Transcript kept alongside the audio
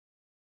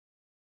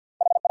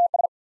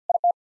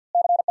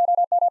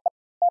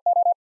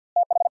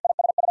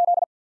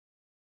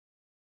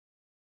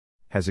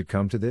Has it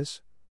come to this?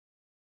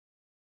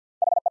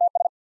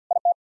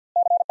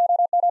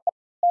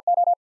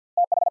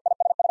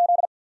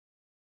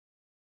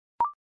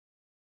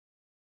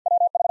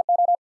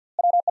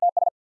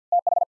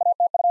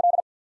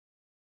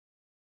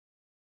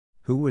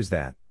 Who was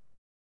that?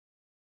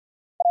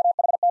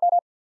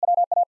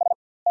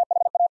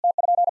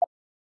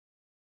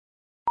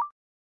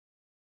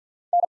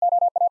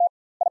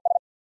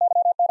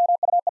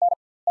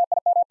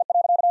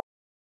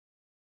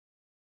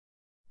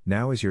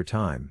 Now is your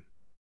time.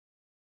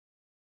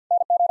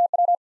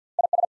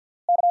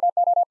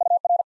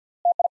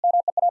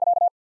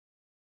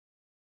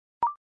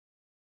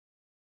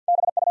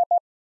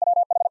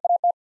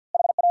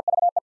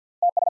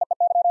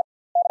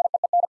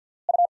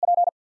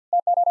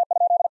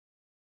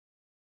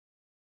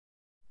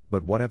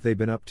 But what have they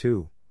been up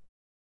to?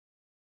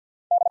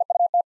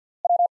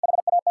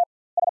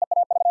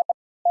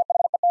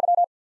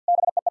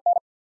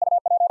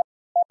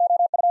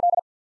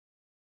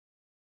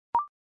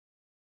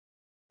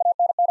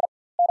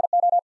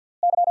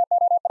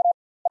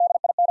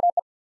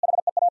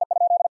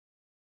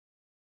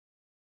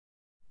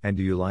 And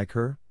do you like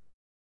her?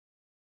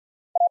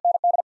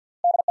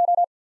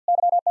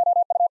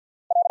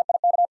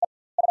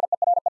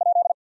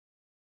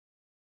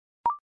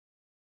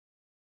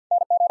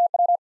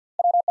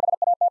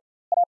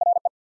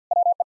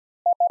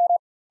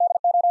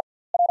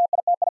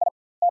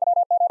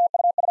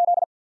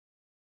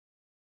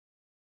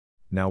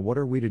 Now what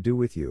are we to do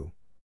with you?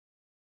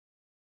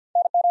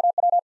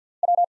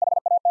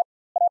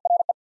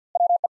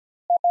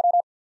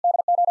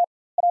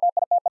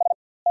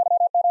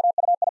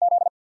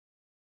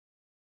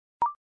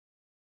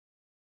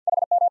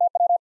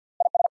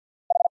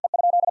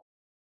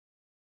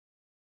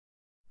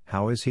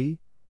 How is he?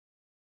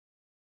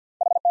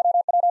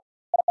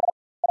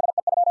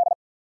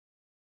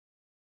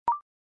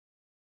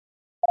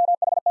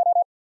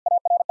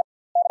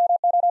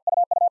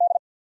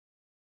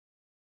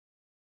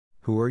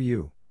 Who are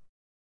you?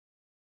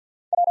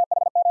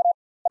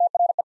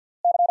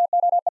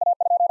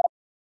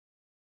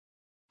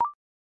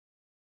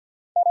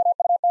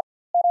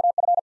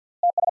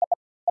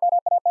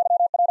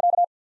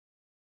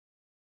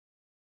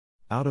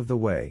 Out of the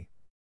way.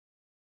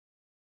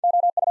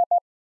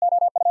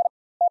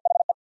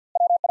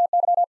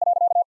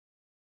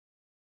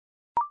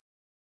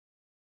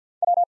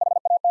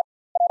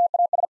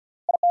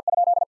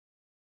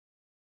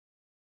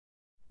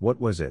 What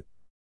was it?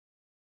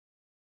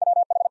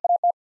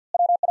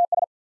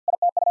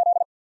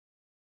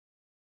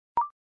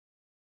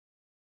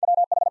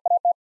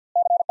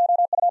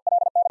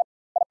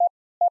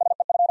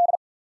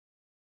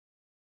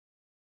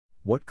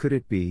 What could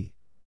it be?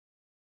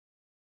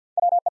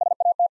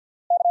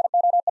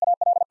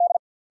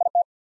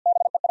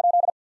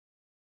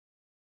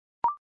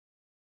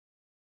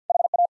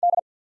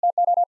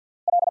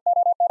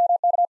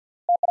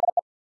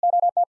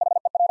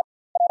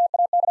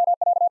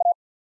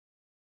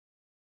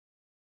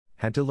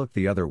 Had to look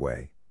the other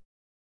way.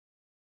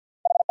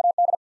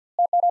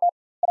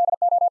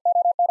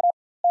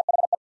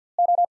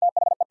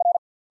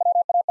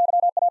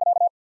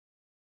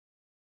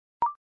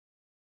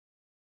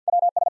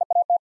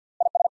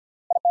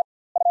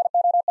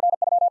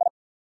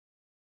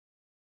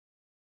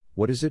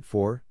 What is it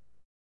for?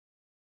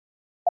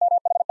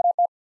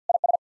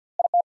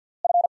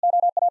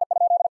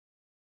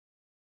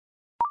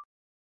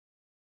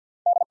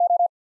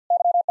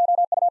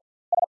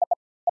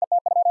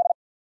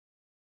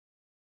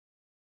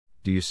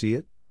 Do you see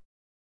it?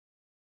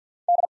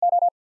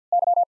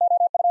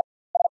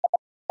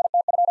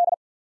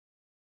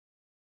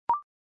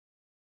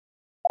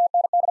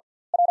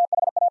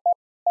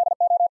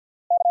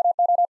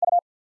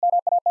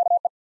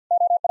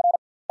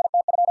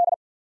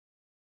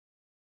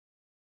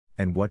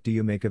 And what do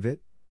you make of it?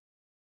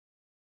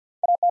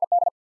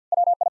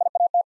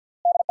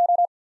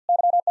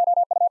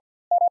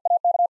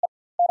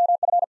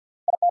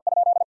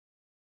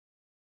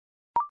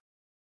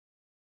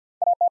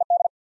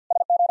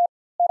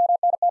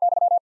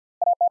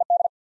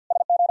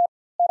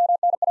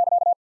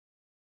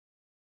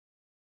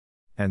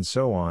 And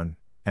so on,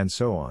 and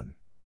so on.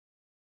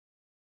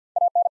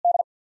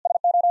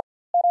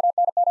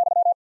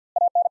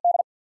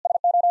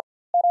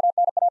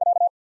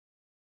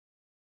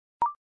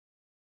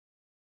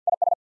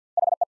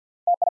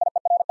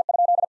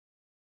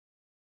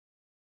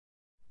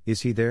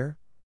 Is he there?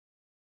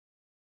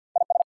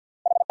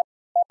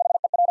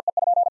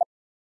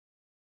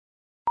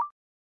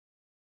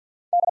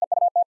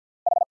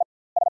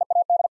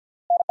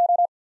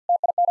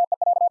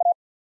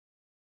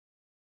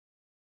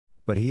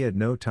 But he had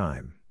no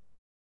time.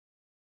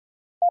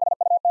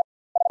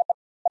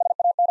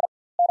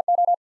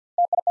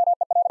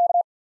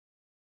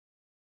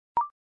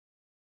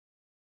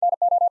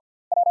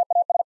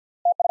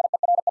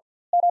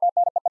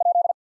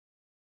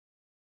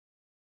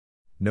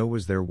 No,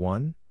 was there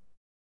one?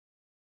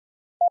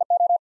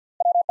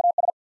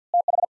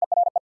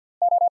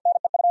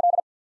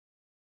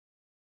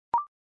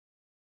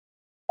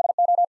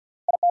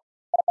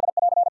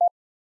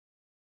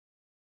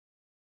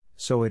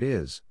 So it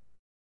is.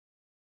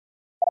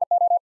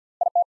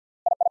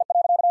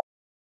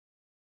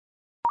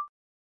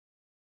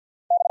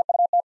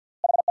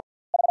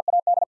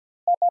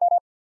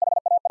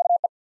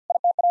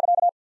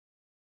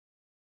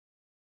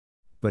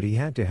 But he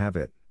had to have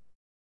it.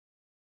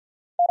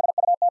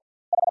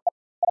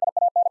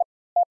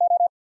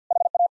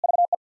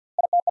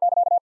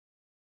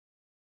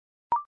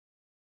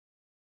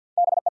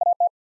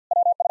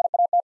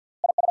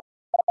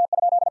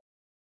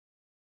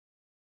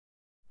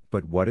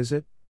 But what is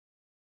it?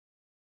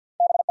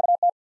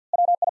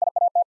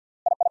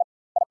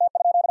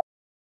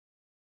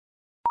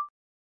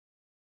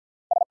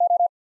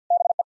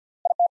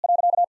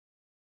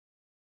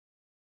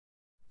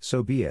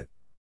 So be it.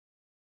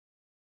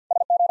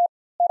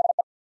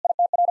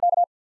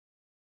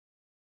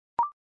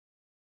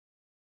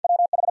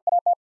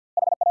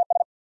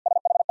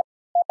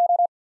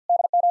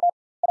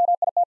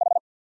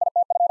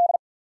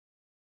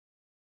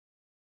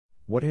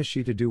 What has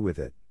she to do with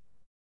it?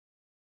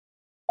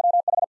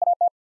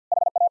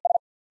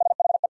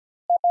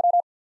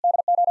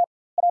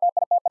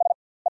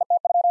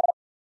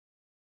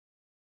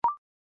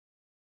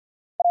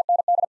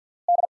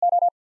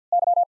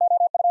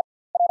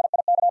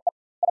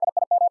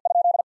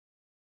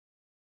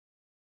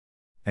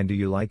 And do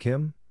you like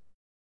him?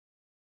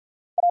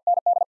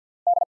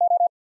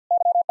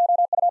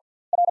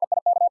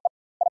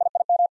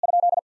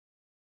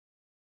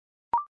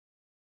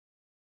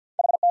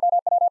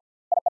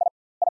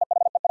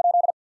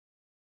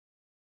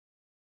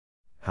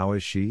 How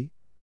is she?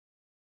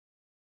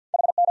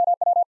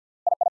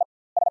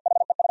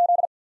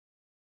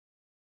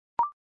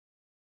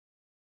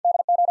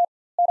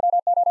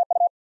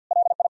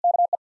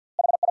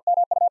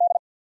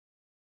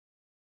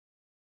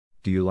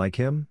 Do you like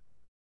him?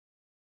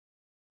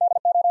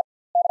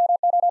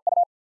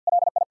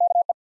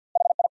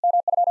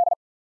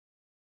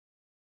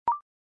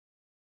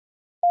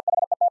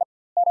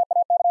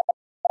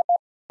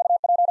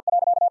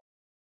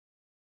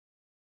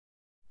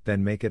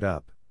 Then make it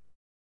up.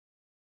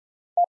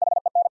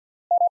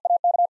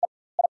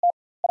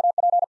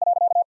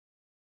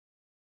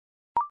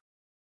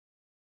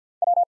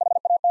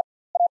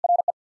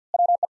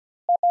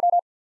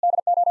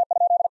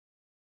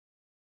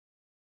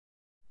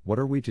 What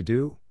are we to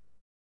do?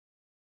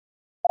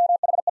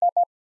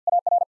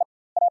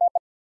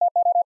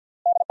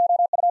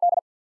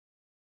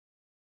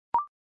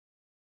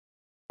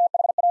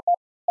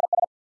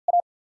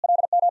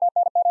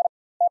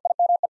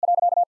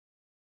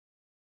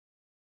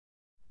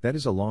 That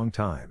is a long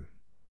time.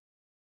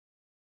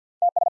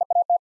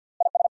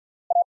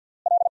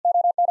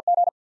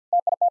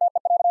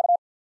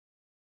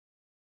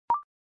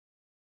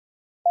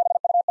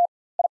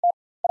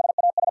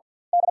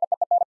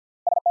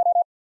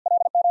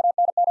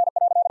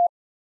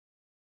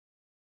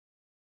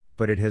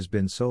 But it has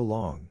been so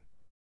long.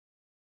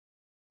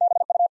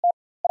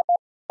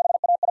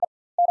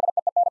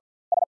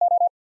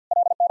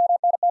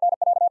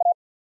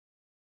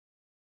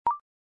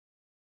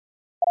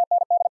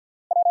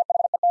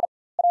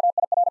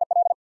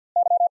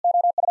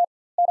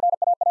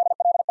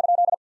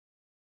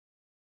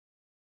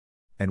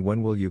 And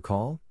when will you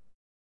call?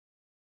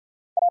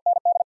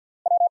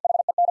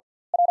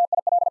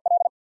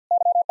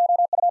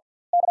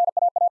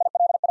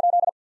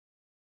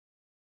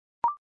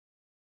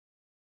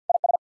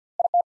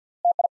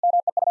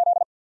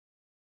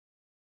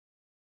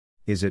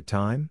 Is it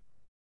time?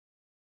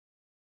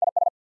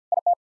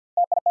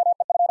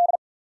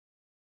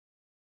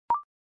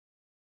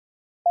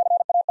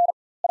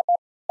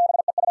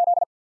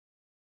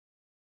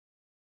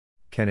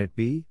 Can it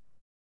be?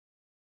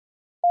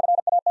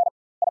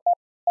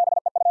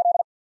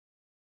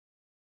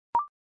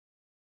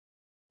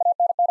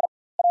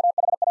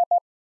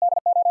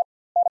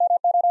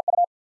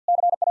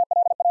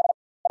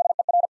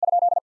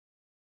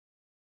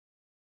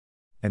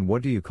 And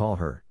what do you call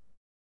her?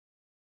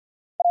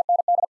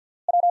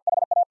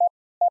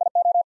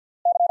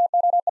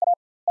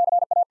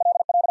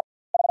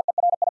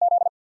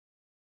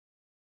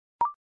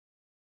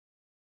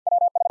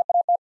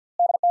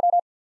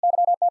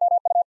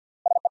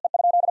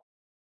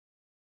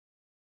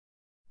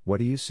 What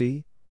do you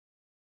see?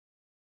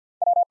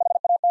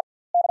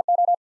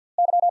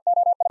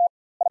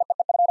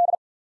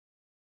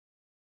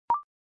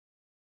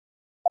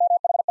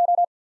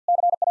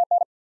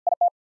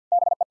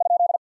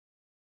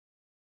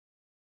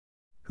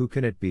 Who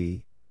can it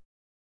be?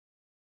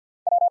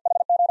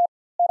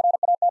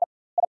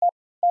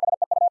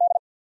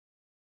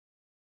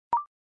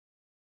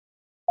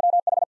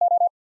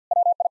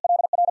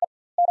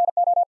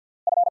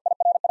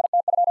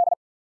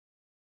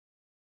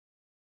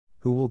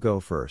 Who will go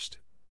first?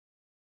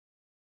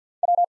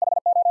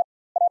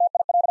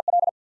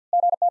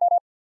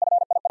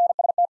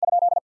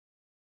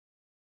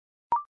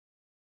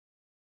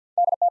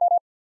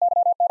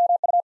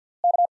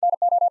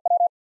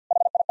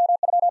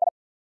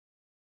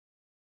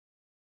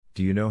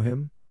 Do you know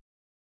him?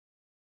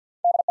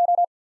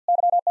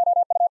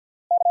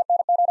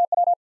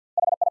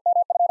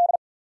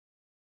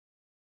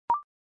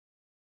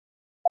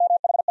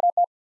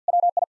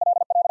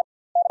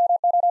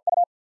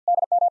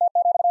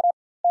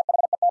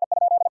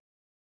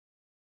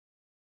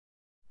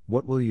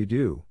 What will you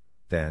do,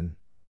 then?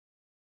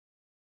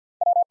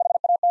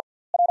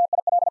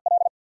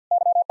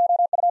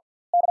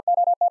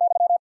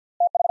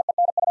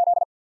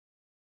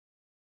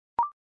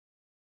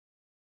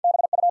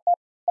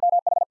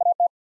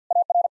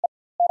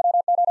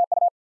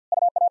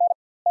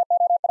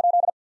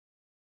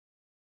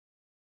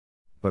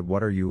 But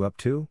what are you up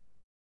to?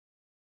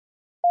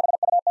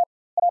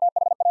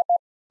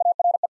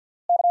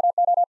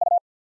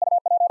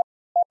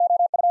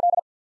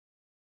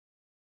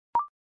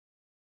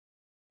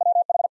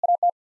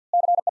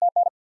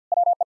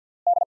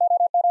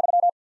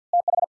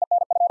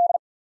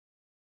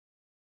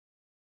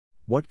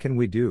 What can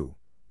we do,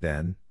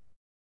 then?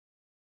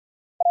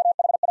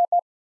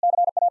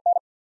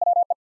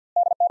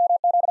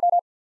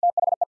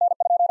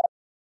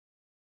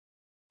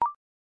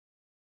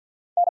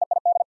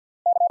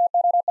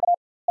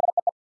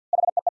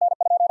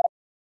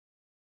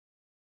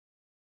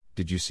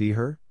 Did you see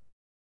her?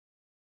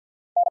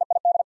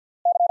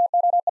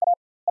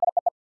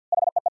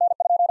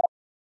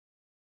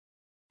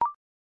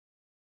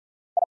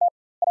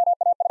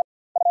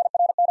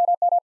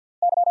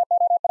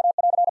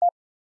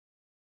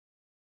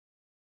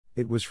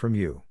 It was from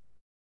you.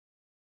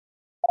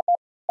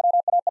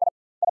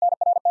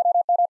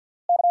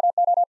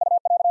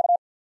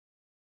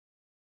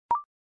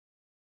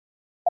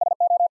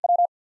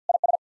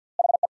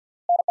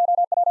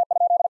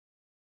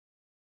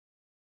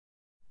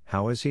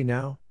 How is he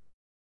now?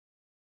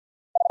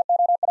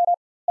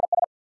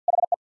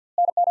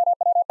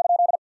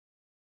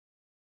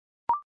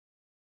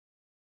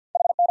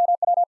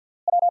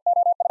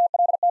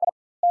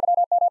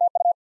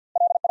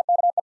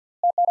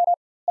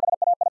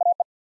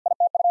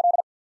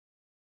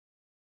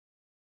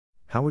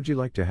 How would you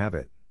like to have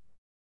it?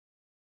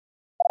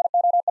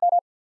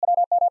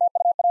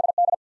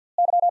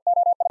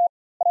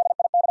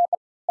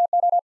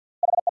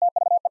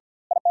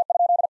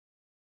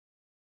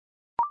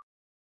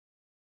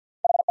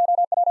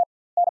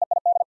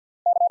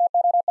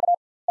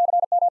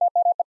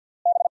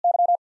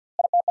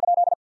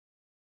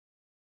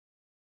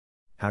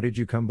 How did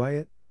you come by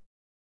it?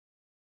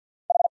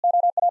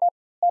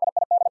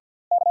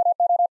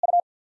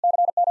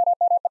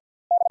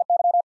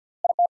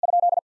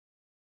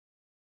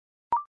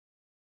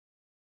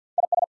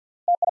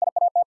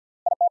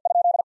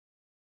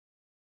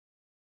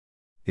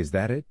 Is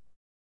that it?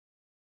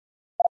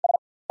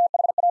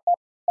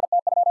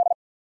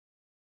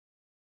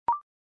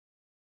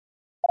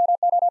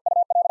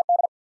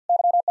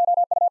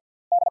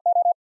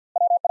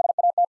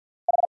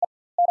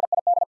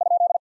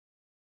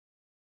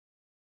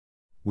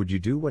 Would you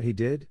do what he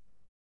did?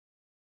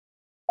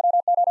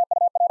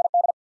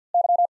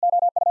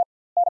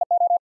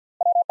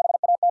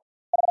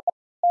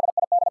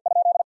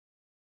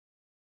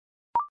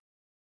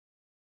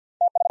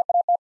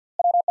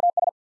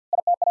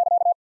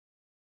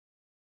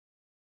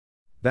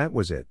 That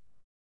was it.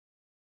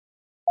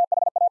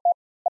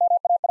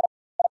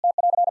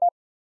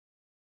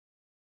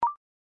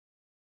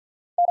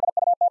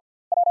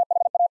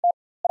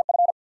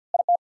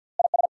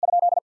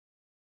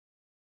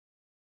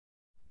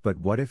 But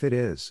what if it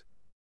is?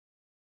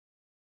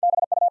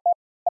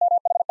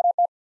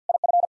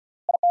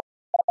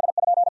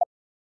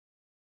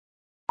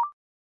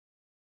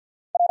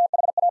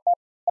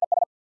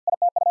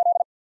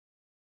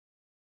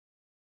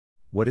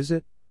 What is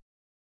it?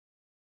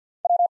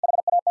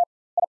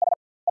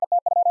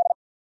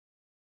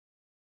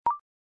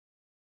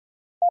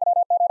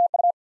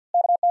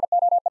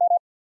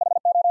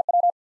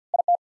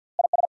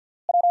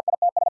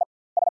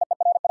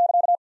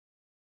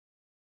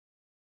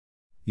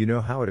 You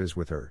know how it is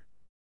with her.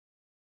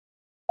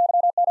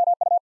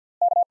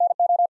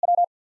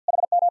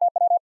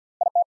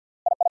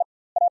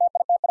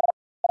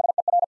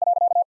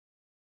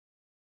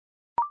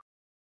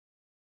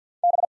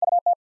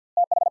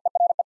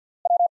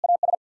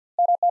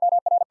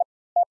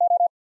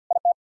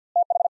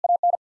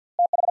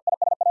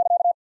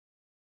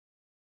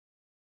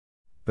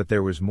 But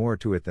there was more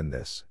to it than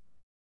this.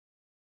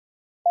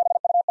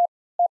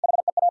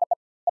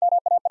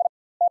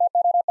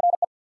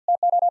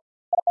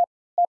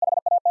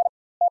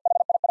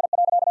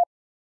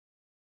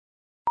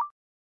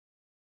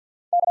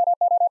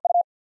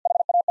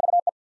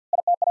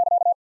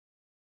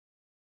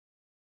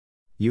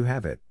 You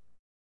have it.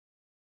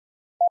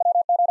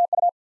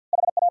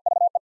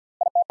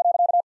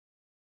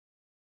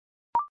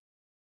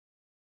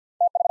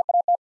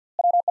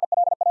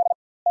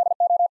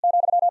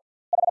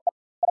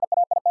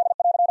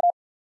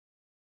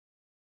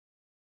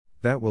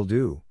 That will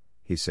do,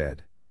 he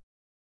said.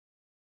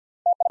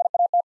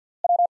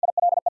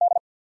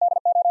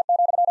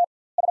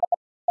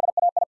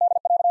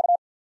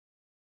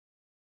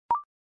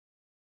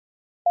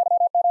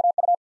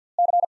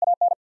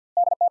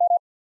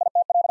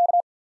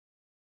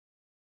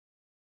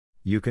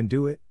 You can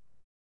do it?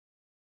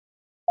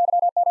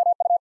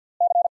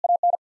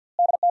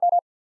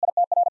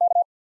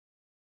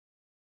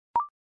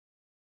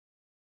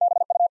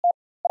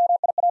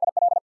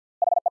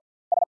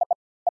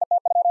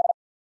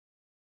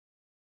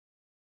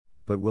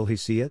 But will he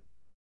see it?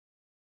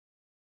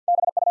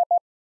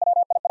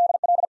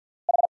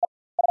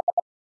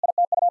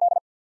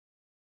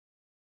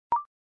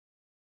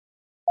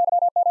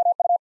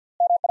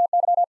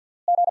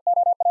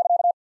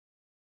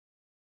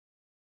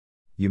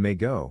 You may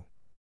go.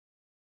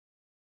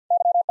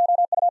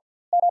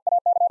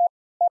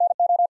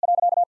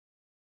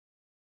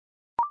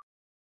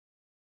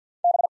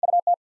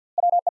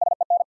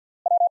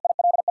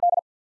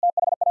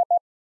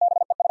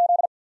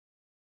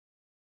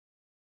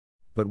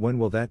 But when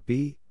will that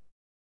be?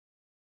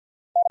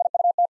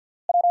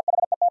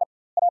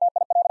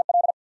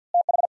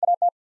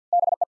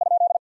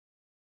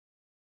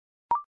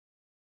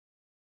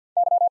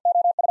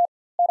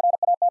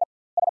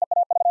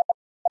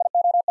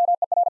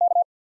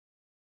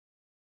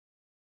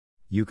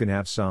 You can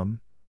have some?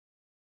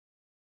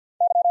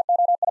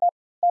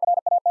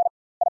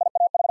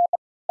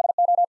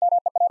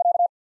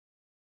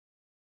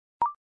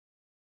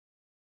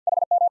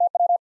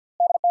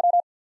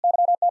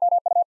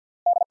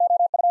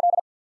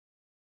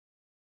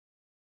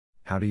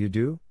 How do you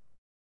do?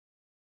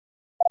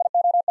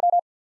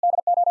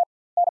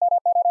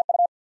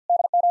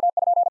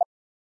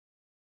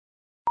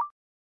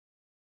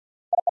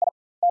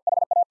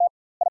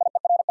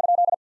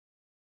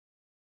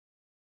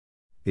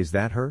 Is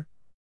that her?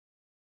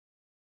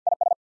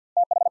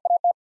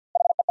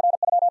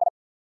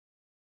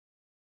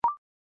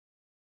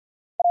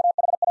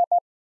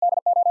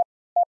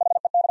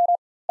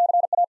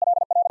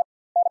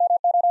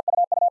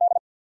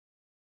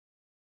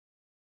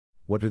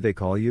 What do they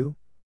call you?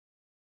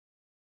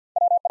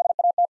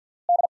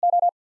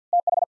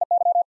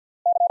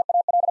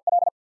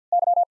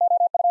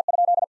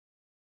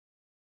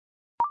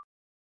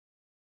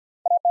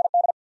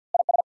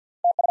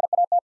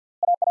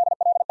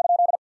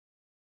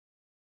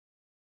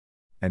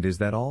 And is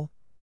that all?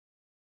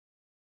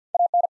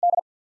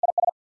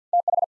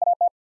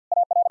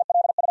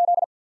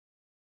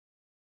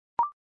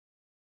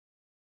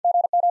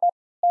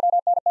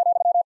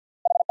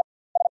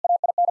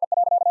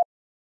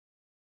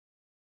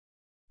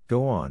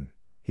 Go on,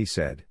 he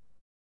said.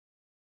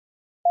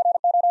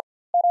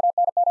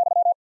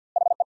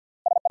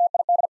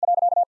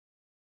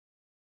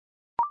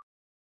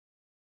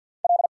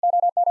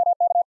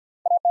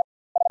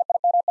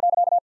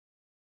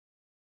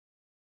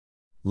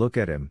 Look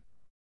at him.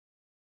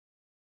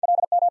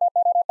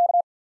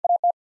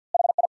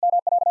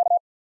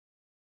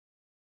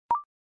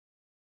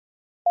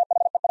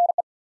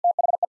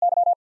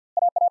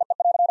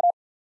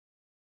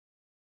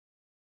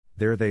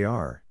 There they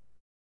are.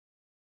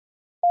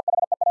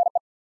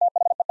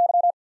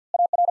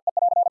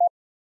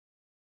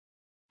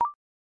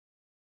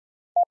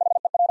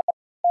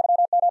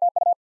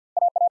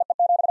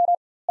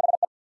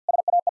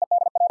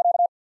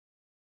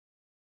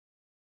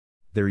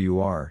 There you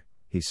are,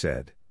 he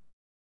said.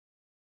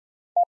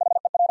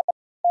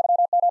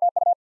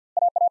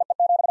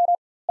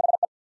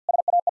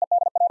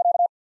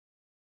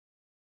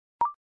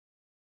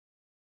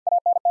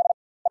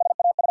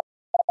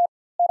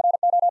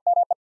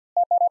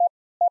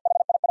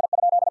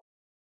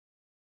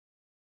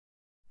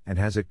 And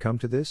has it come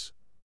to this?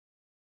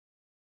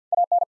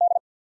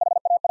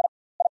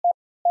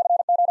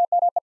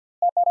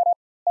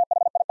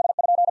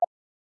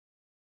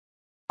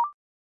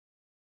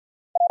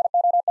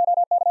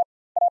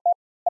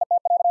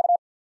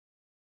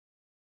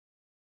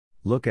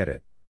 Look at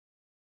it.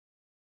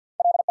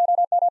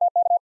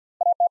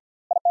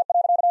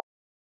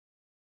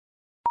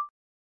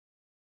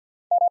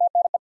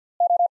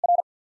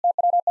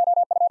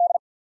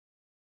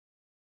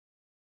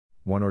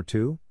 One or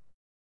two?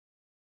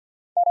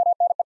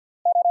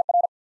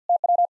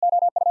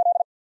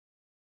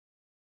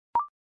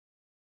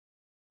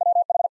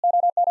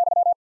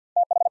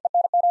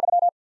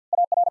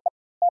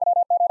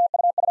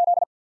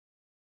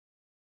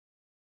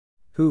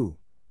 Who,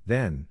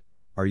 then,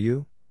 are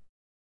you?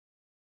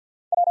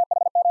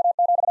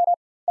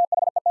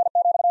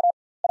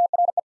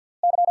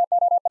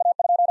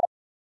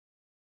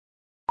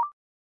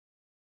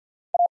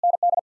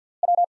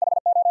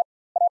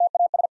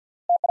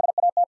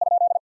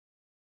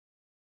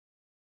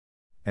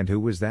 And who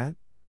was that?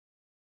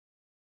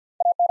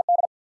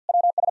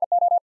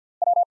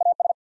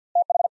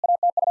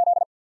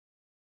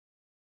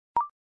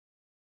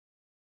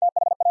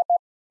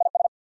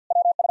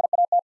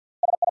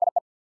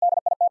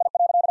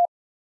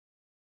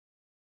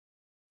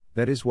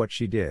 That is what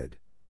she did.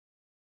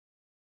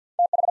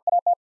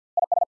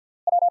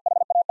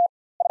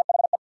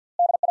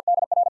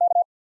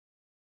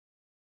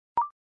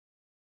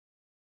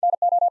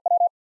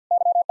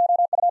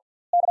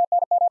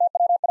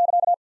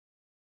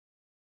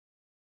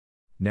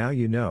 Now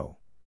you know.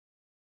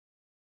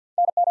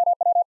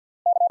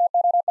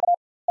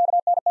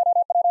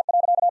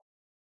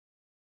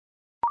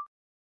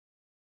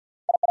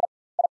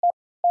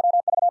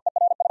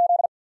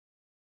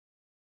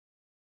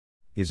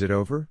 Is it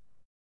over?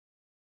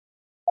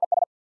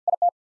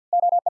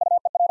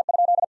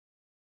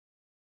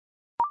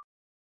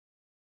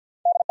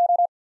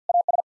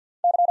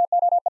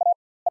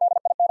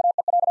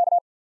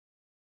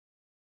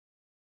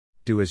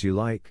 Do as you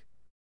like.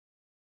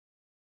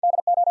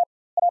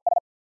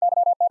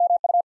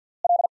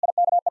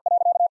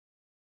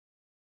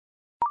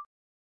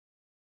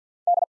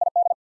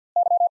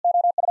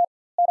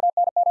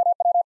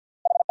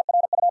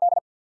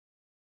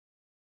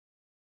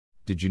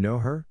 Did you know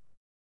her?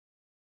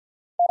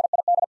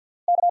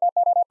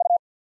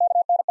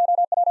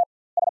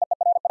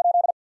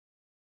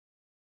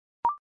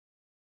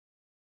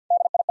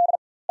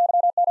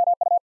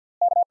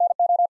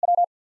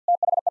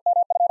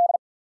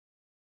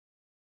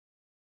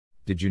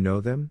 Did you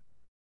know them?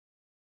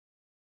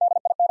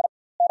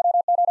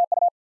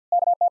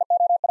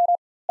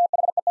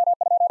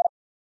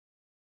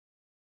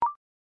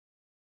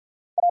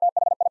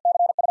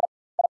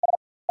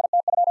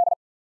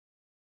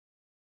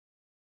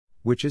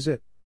 Which is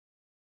it?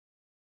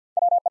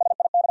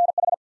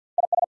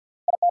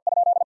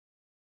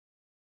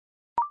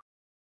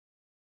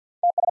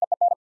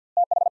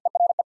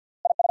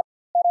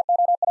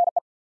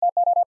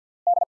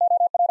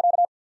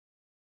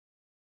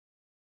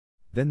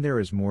 Then there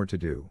is more to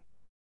do.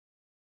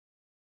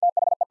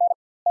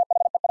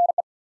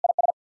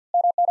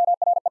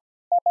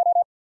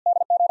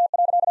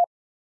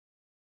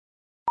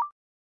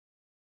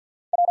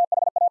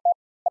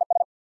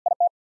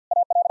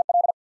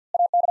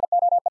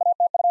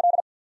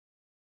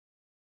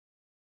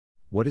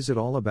 What is it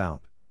all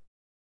about?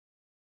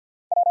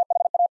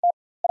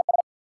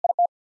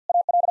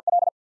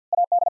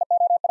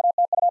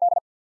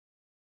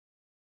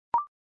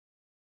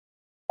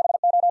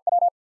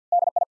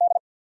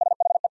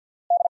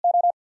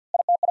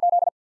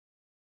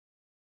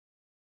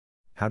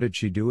 How did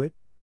she do it?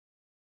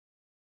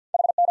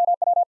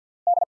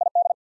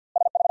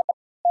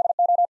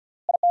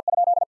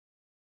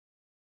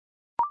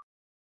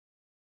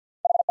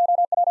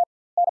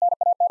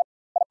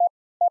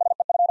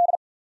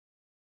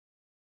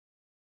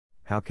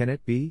 How can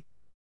it be?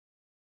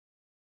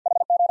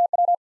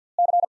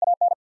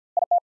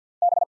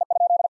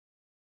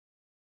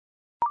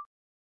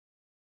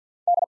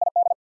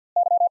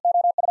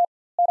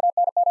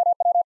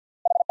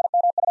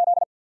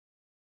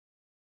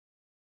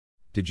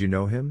 Did you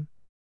know him?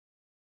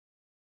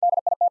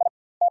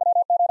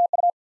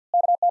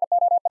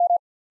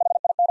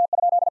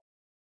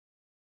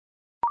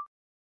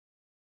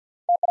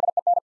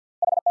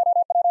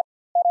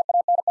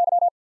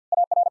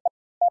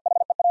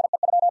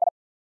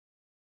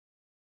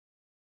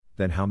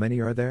 Then how many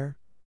are there?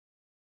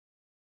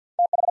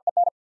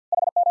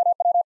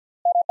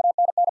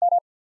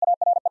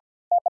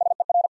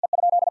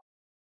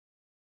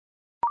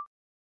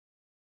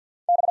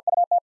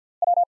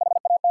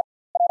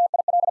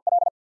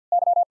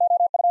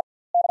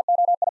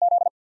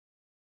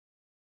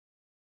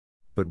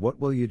 But what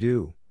will you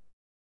do?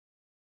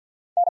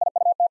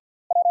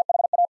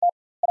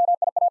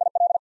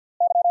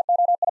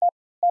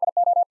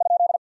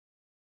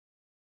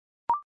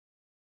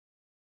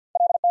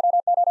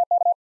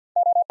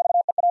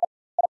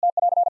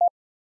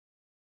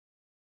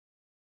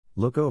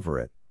 Look over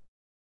it.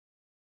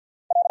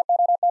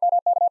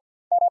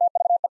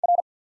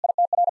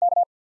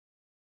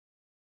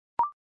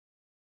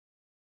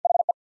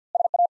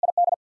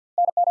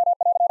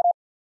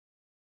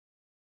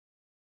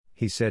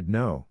 He said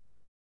no.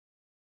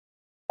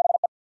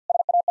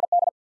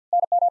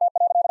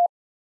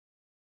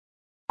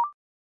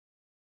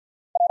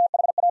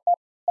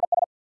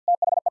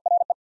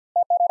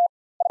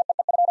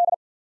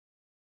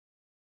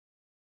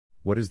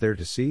 What is there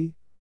to see?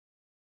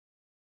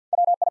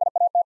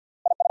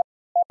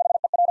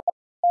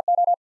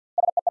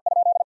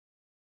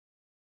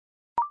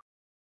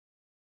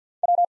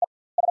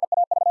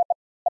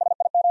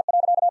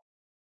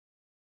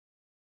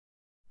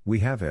 We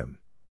have him.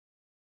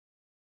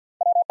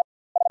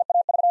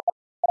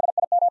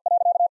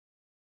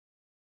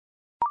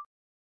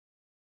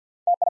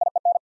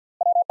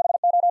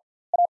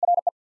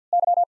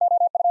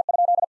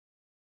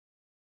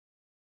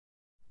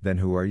 Then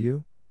who are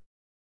you?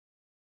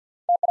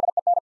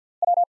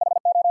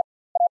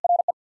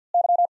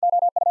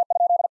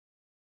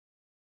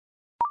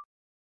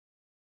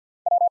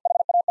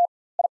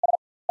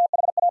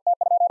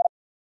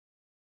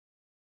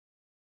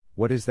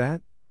 What is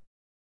that?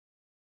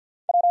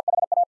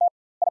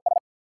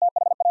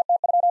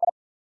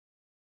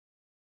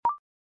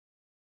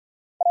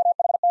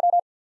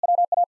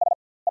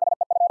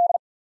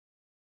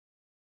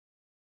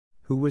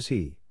 Who was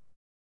he?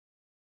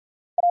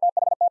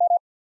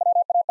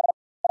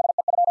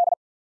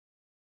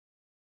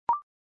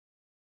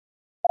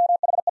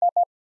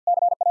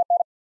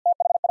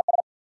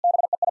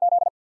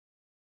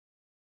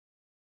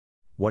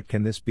 What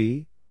can this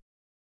be?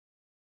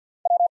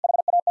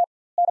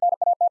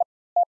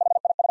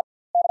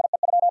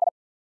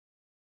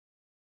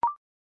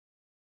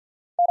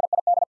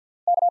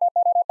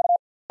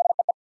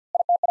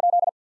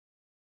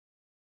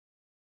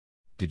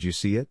 Did you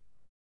see it?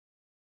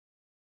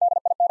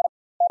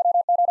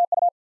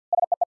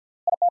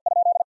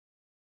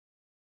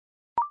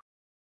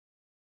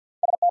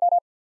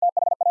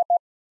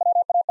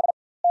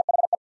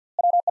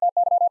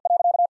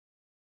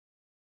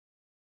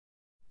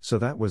 So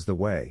that was the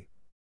way.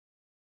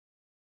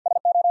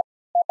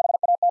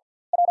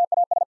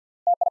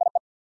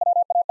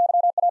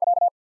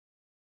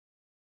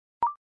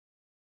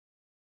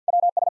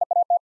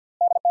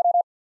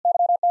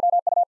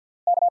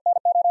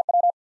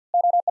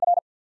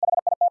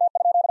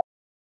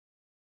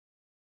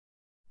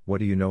 What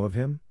do you know of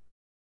him?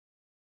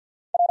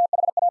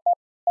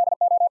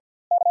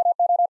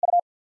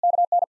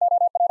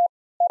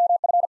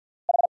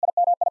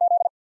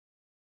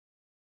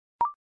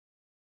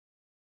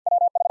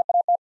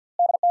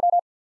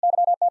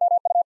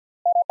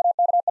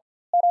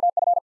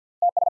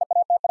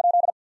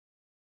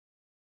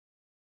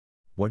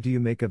 What do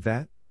you make of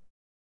that?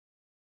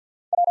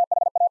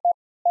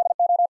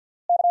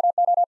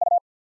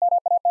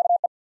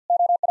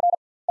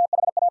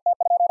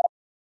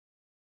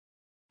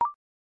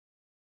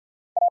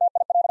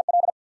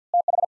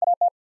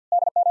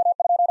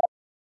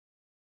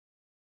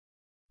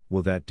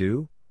 Will that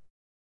do?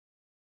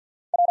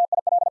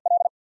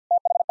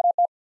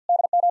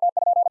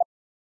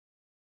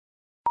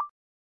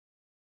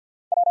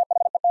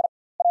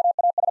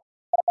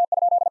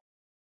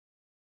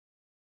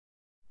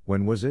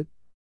 When was it?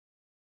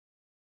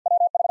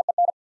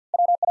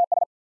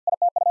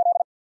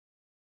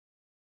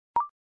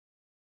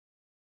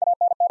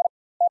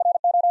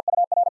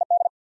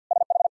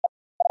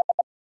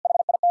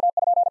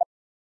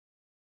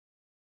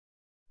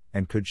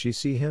 And could she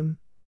see him?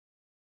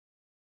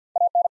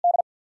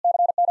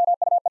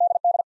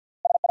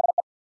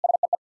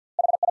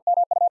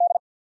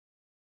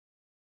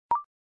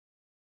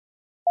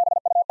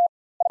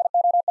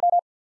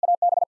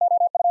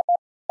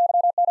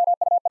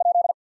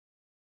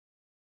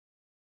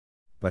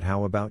 But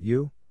how about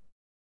you?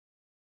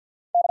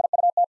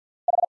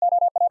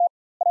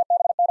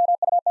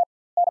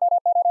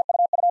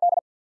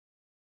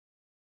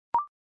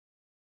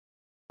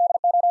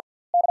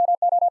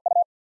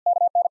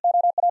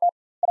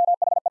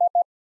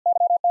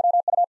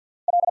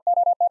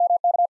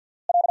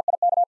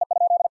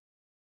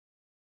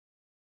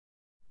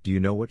 Do you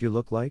know what you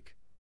look like?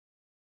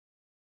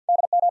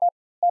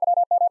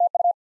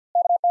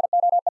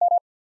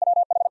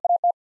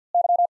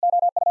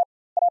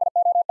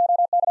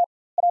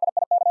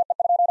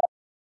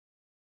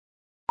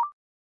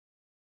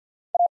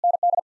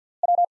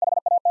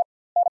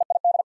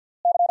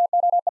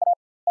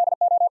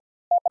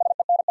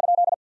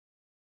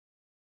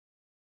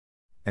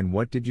 And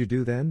what did you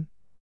do then?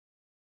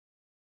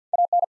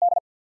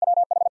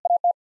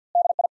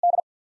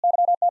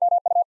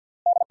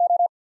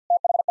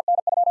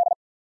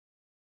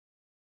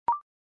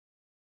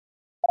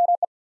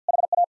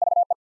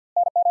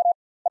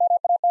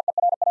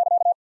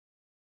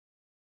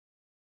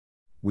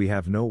 We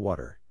have no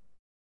water.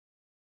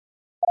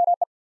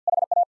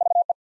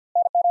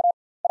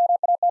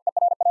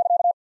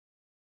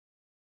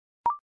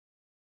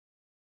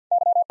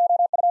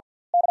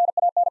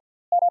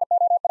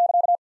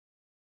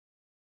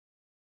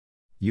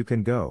 You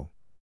can go.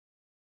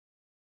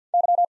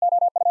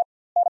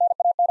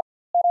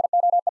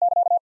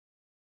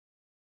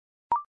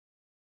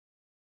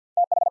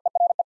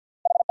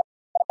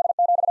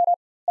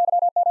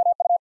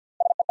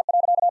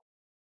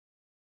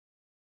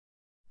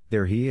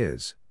 There he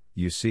is,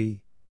 you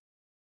see.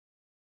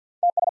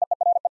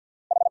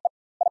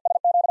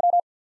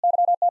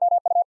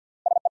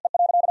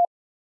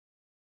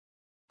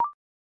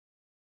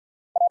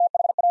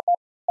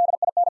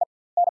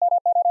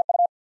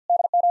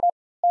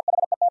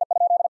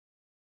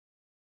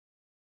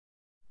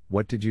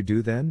 What did you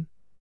do then?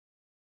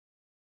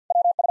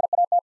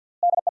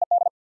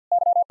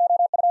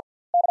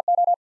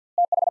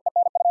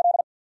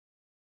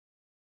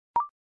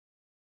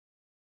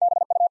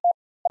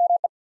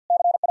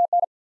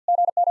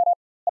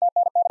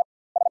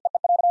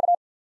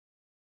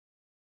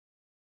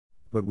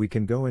 But we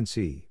can go and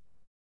see.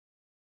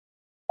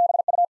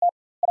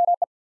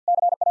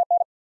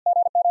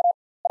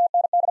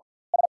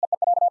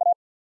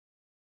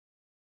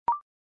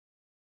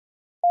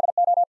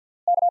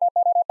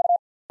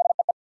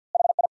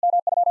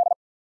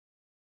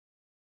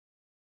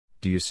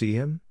 Do you see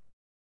him?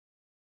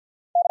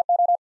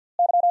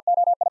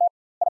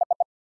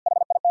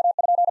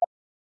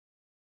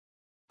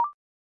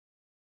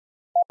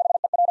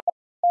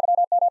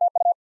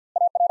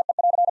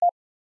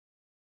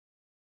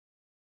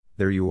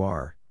 There you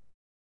are.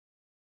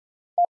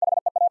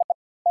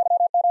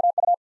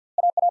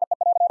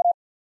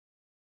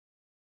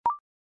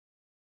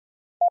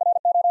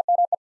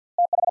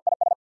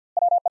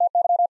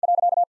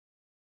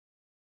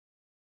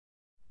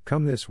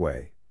 Come this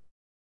way.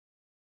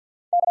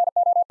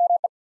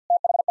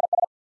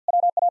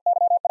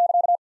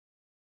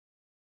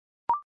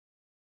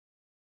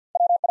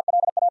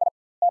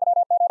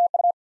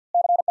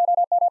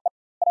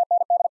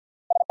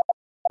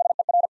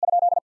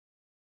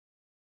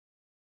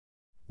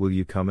 Will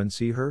you come and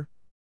see her?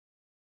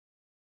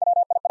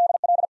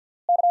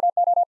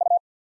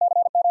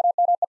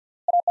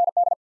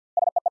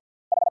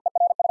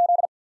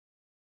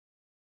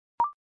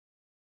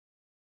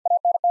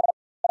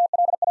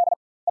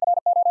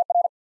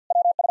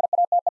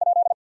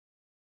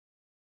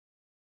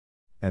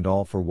 And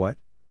all for what?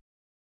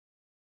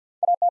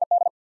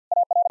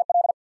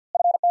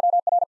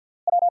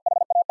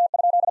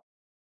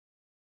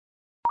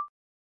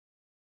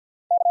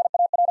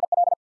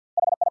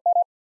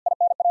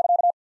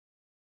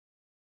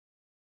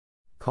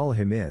 Call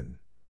him in.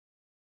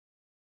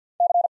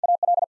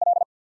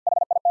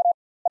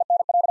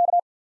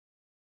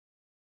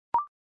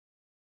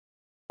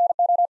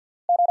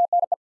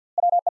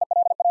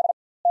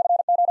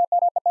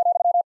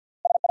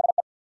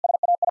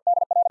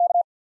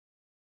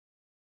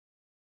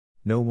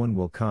 No one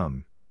will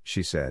come,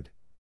 she said.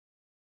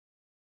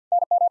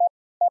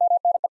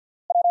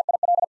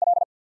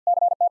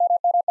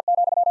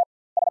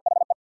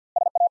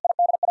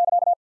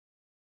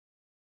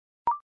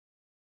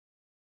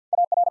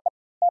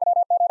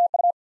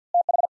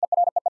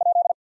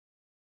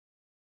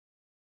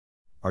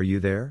 Are you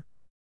there?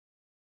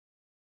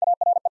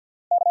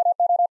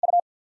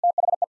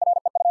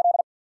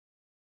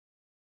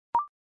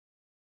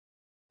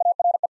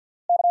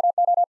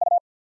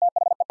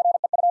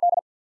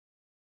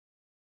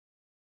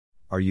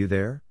 Are you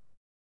there?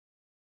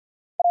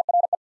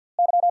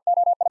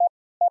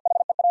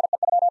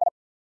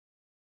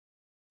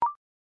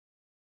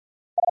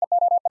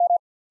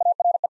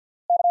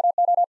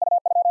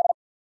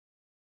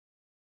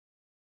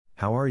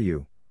 How are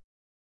you?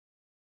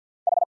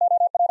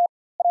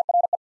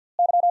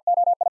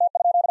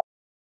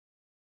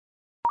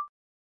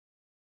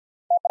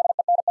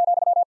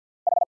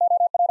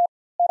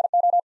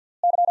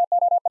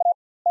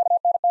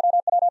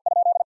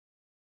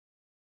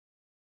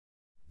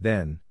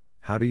 Then,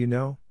 how do you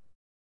know?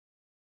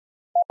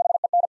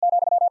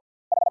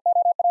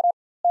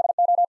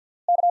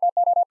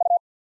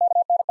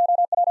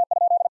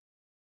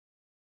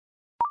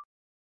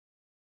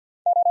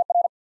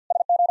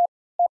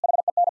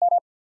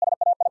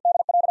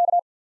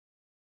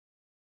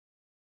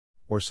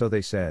 Or so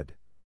they said.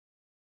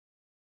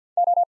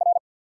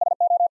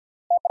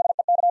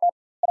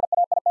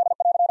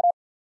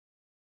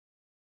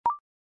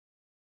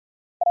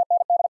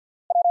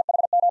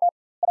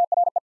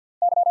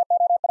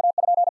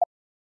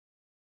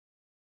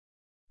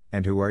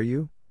 And who are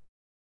you?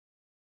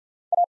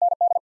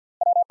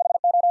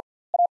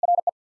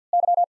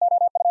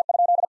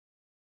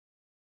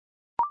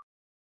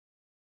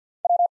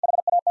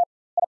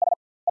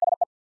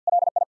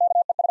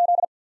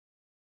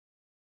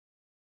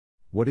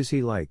 What is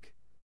he like?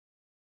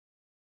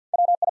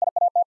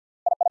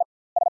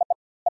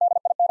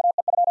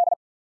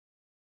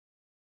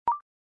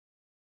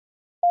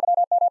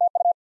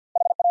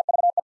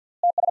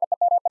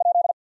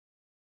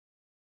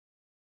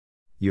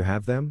 You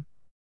have them?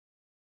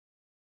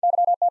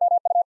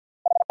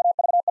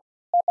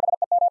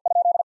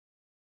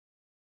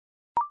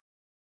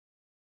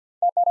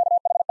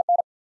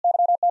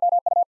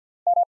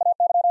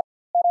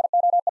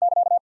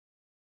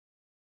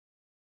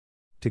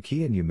 To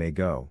key and you may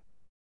go.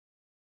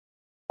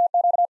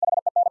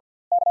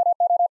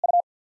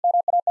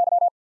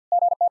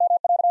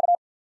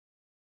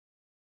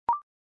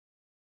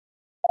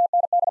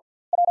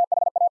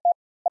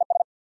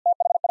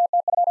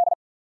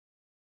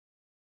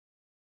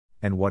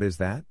 And what is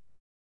that?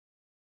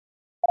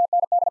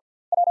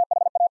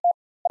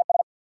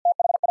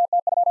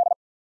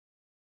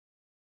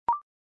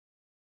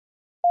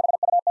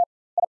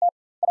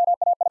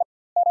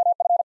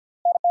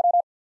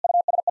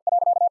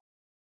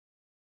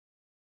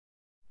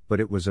 But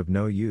it was of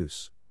no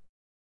use.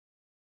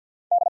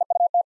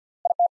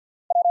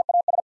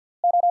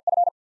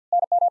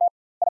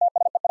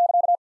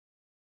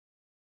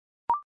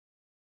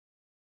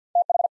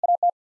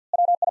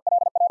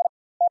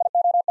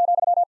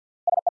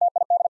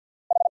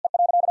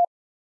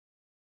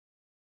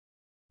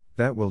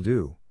 That will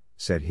do,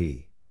 said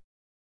he.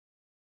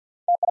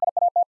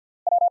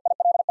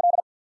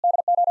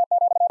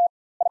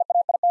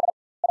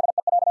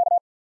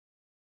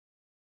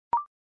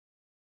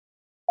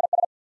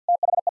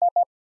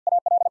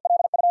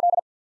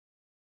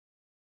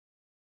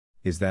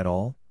 Is that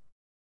all?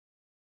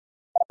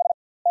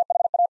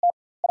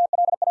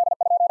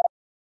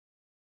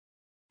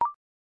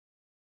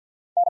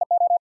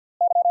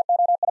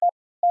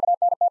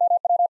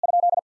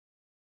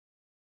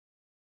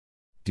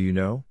 Do you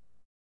know?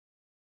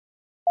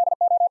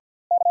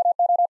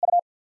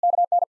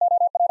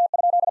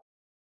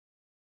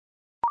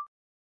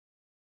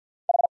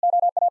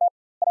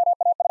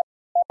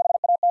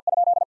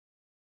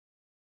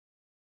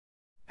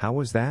 How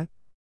was that?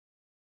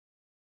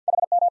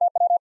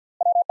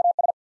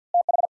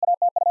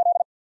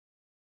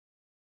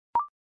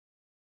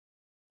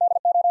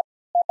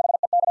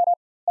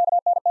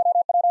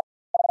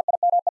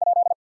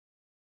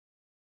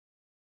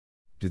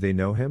 Do they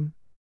know him?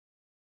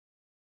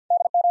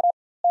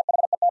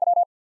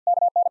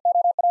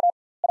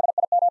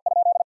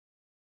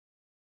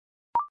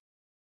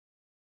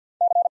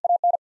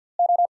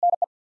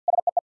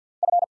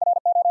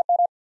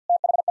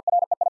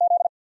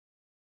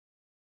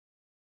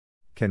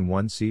 Can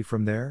one see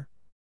from there?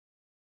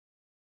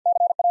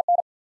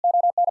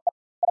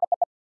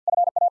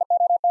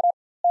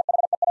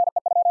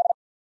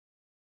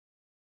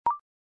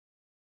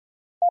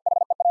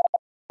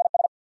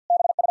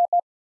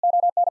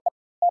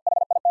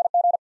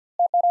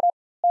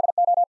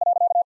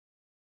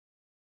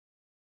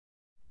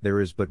 There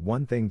is but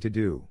one thing to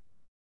do.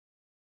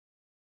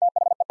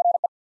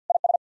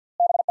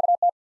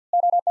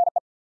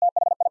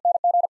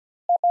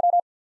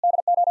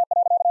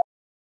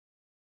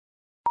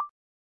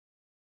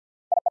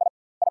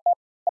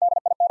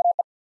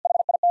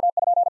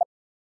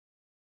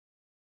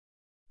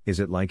 Is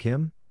it like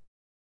him?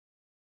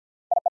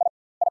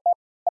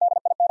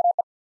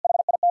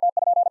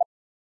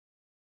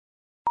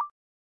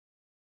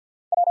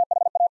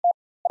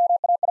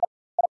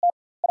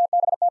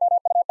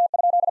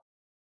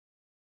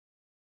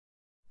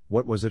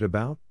 What was it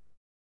about?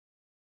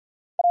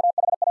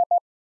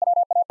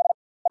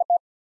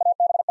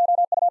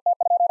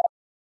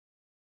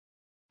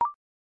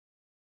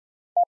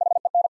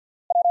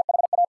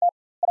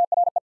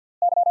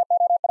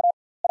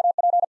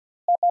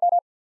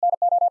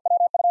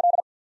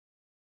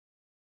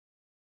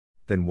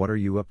 Then what are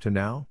you up to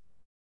now?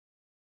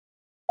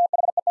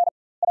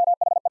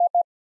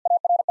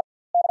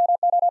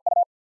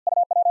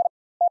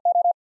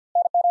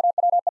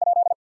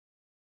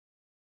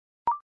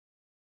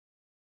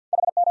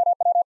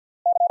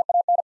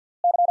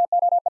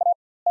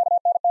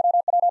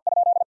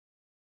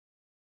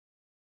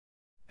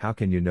 How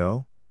can you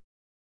know?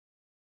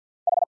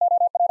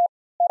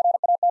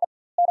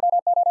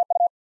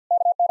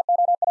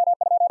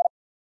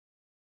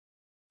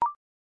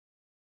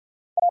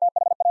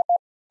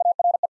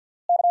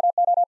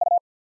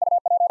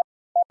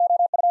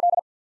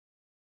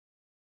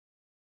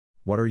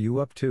 What are you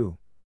up to?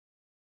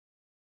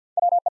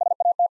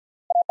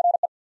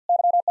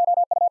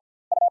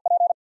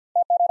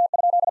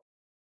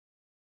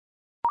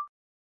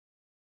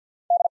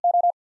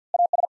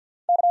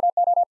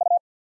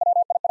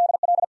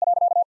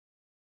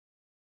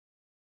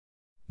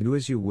 Do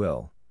as you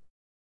will.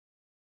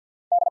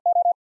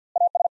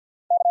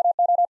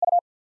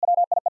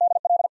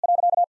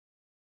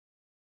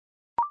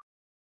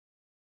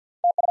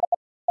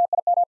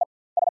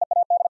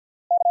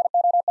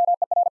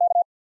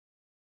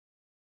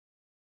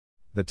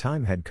 The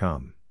time had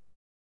come.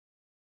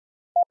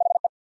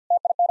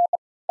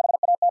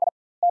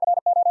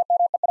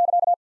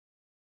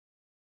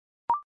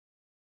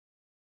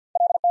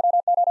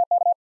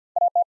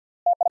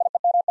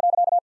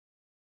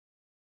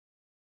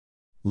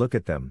 Look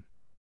at them.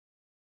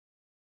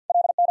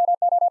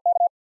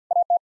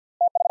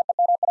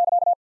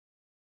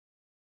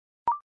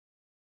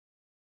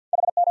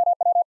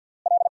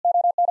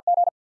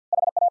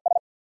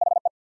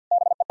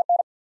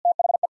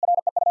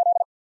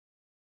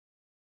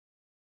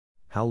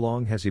 How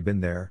long has he been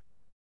there?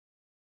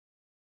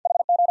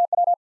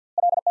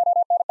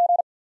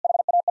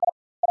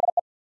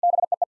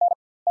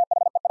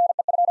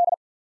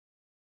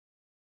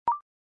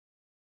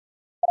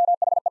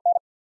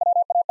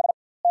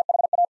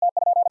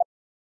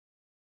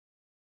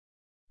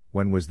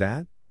 When was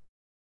that?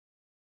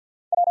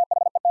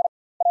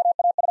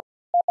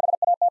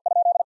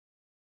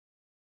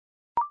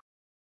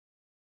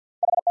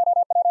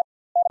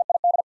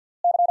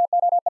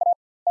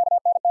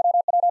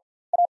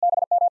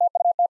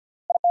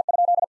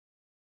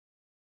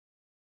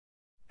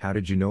 How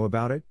did you know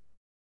about it?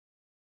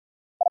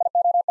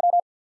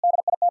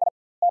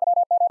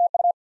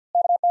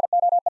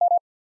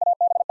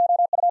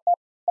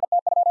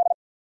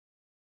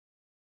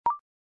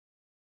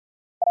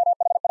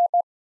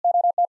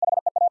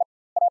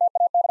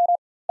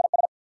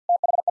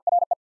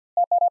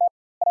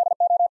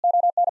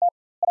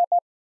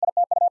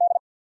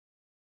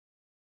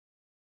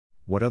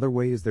 What other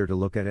way is there to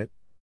look at it?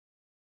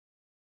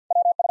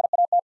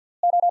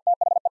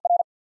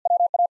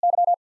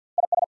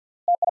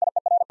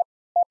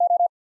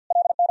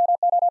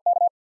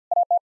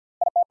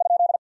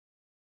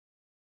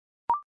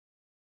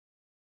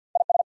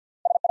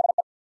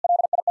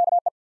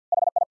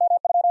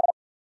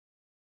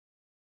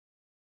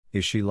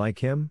 Is she like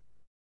him?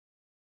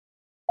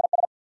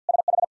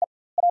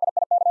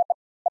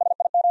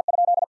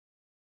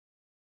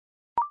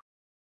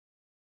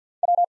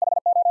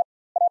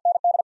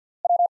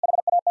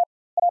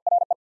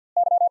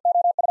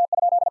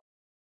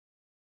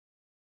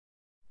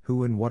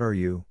 Who and what are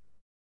you?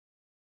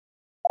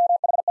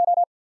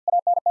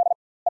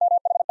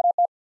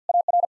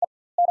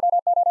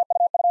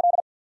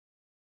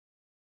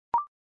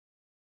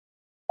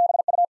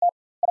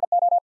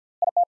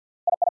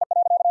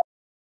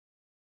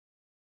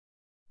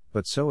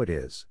 But so it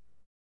is.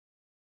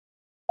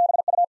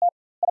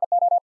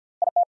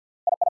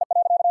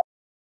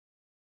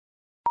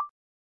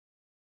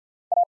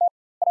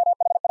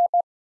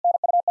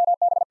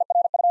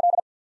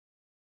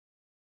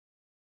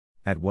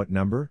 At what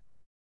number?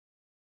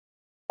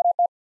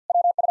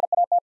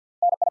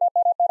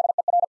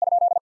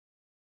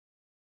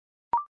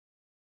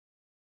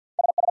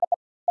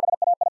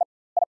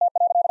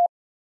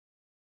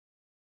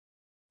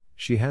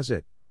 She has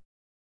it.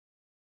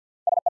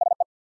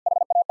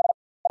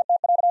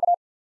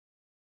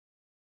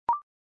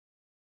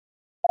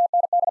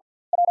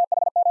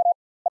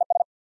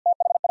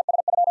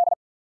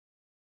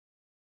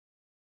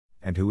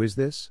 And who is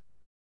this?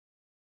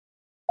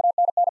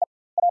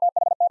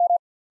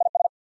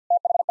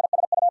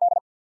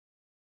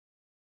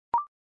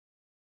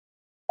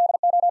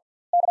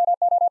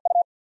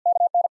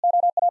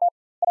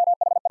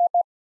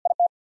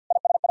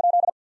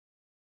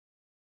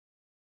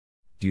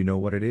 Do you know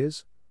what it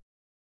is?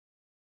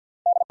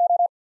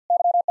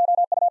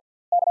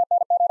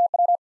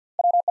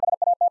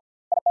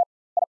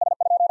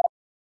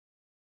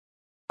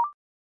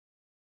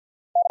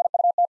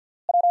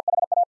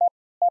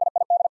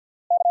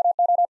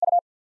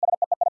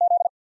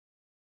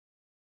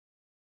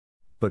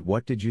 But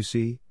what did you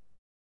see?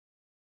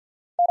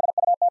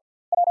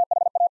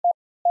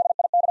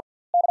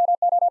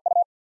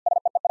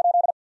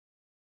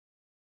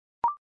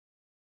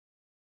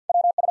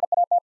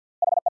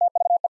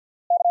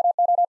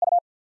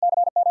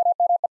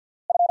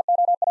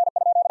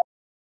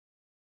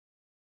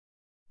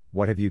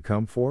 What have you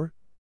come for?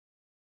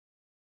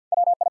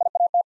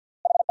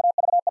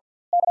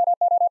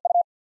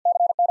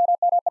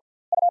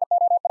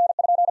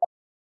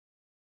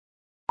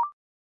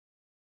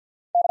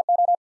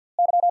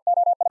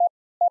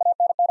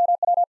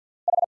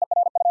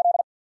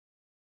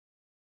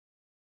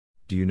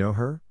 Do you know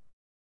her?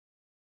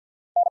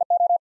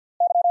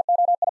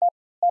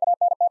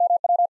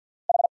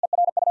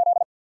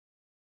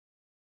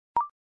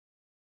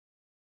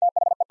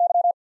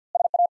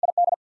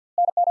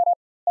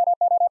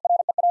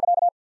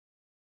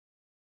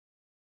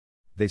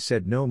 They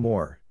said no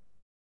more.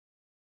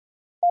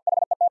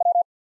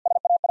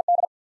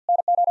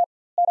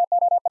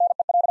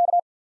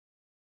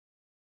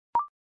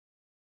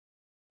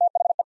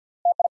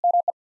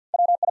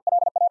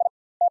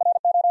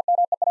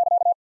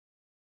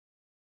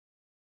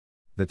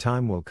 The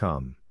time will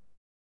come.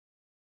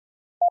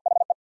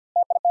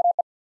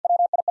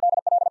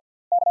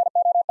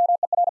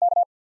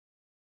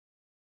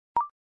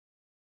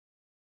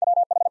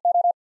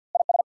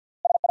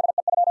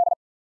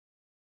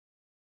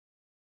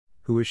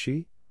 Who is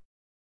she?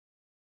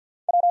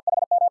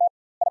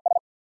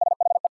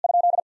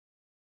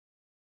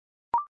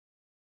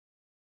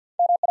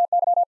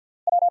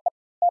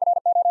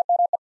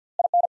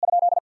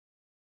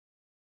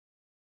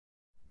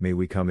 May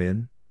we come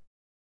in?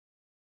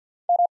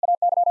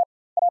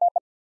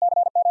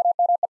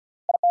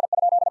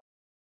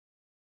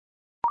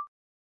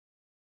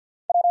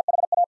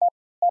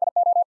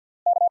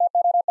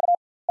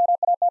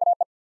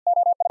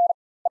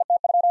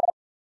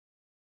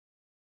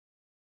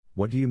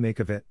 What do you make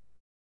of it?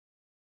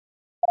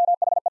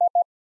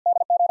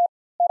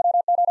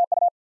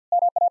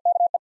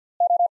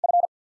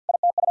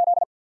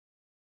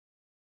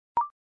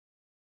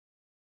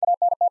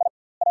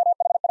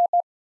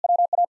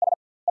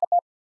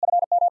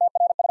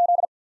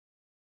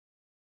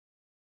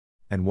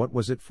 And what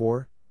was it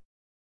for?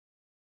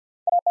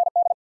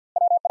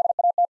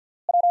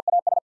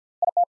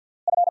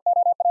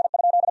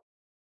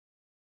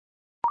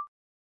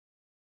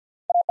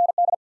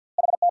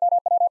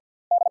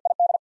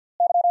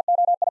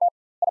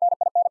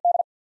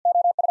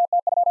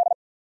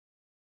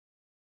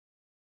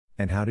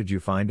 And how did you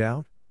find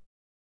out?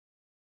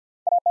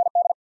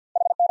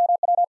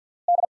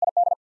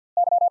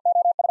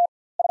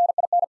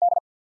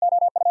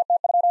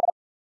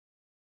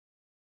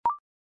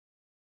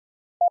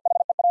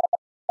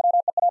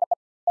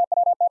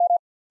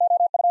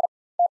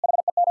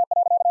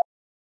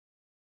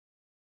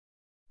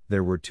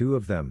 There were two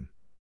of them.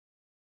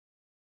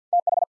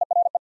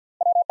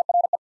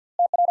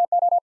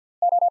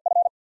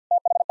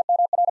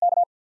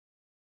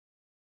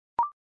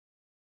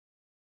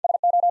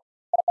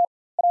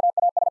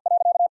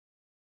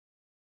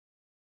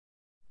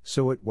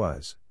 So it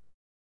was.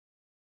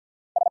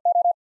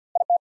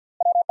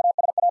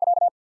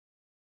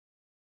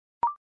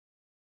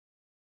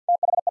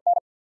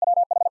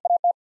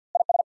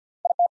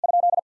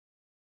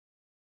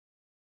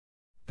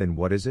 Then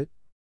what is it?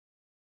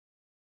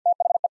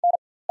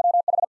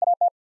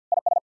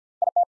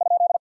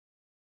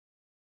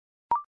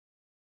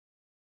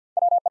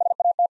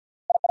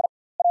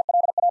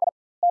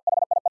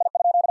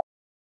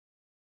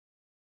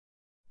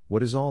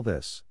 What is all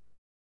this?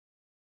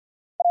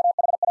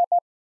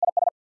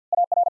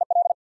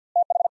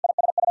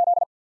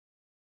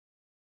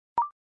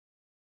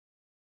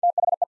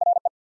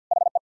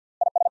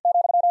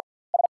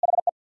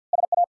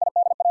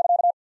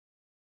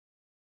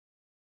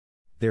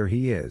 There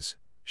he is,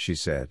 she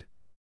said.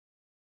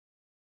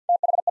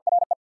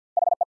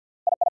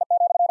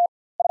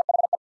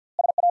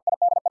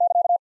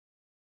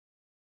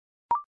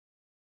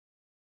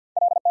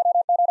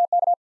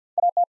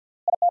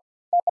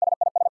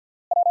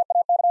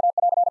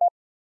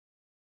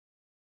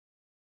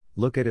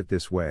 Look at it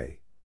this way.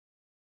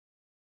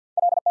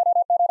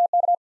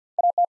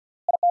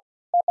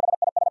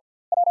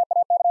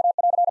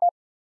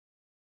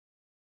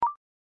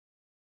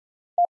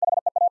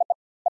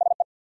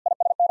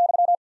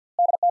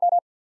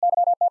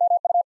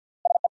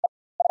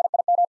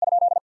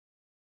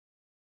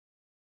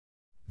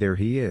 There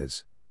he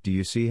is, do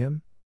you see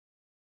him?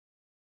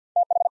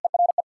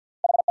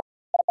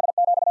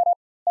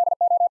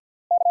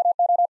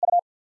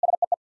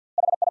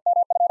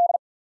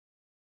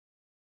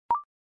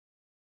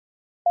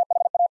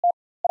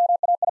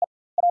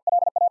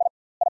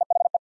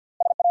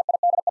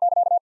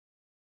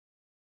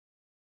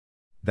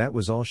 That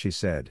was all she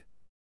said.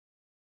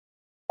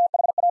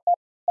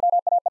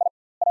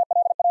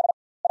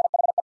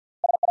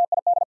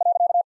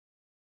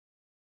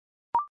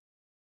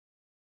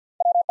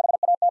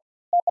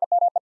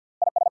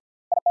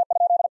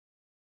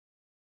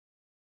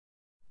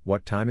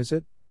 What time is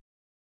it?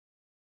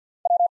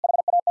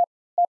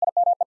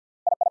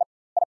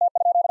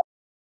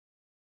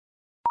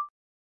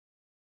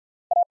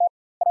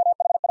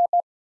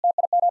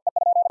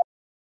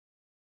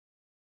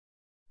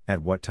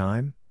 At what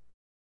time?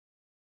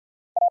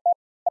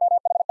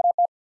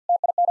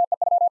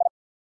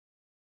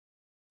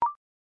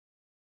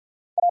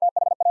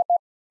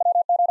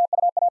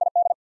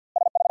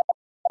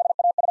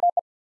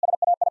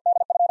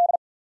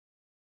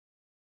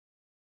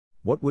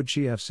 What would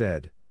she have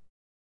said?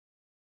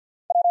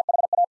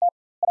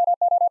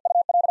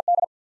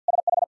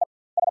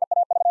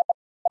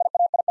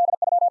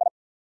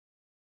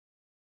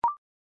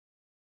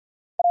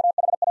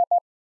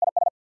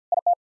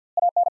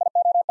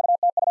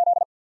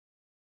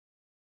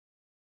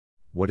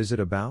 What is it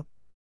about?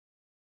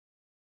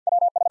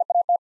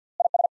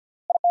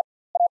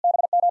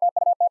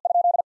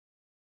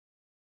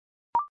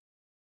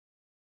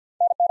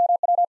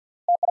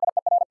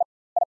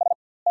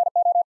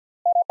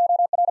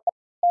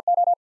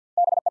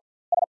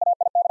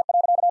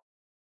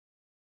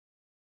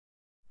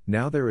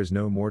 Now there is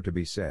no more to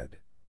be said.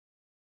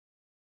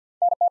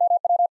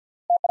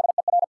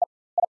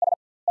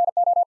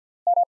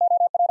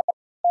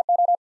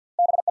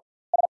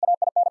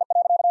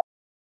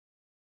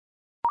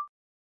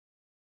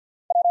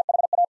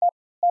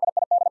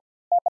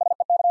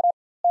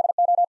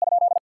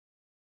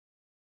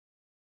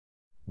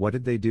 What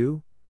did they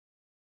do?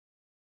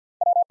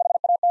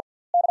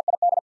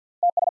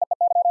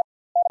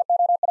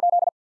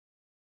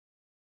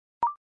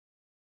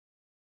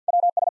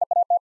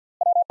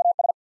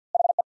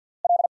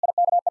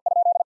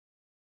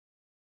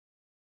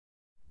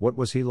 What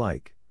was he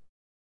like?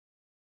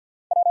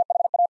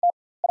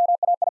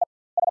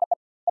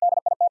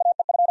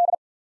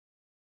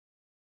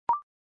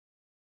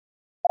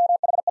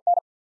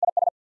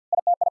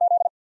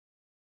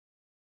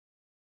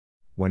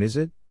 When is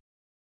it?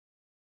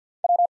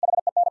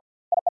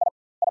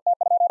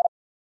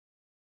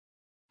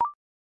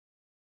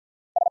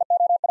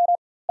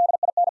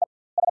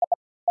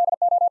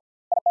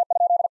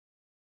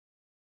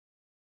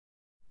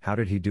 How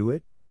did he do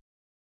it?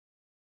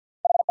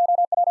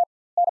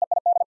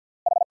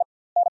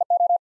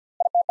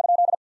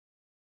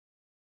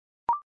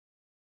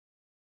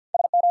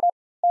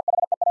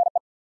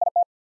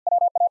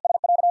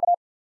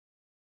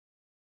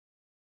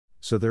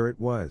 So there it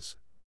was.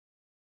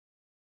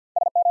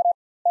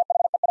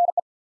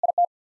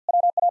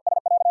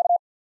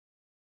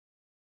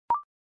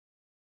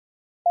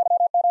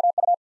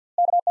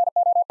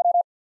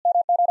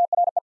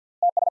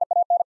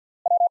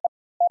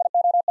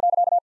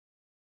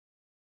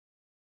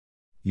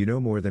 You know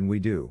more than we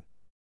do.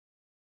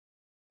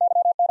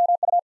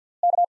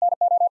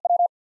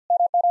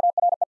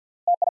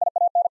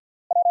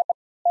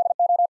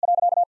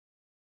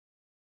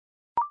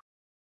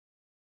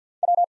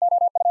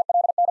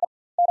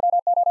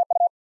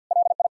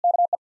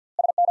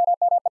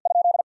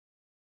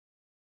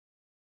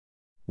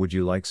 Would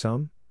you like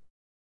some?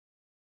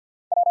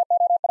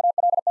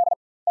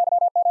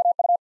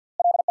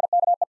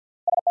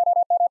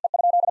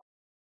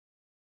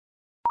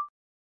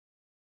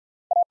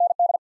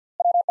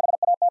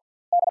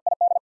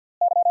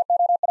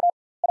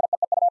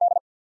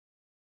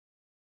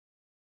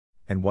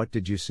 And what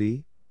did you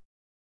see?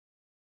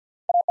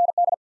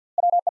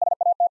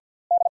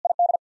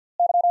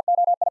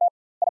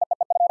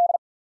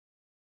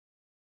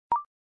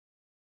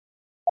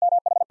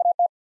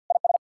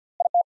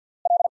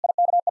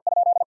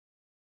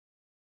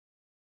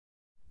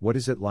 What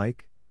is it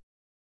like?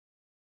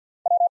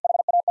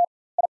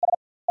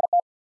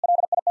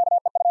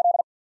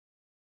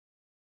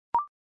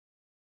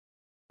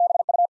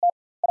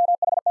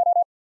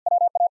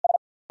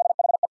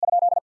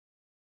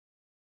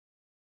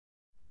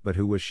 But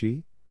who was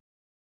she?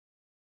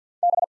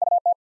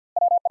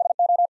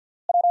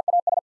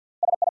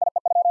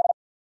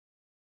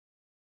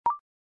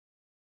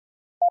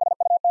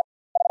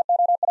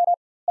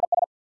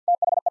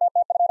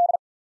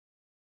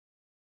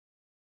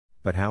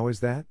 But how is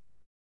that?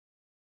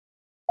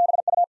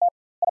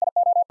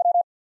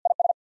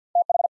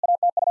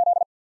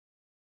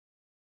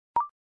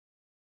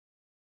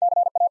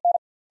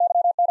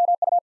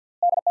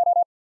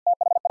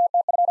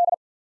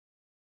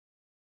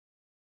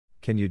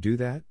 Can you do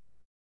that?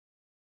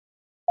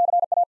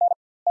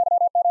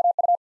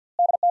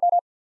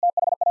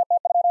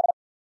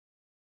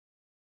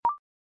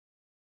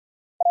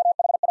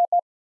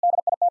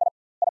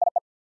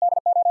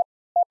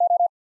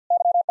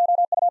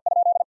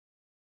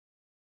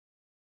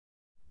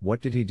 What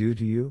did he do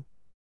to you?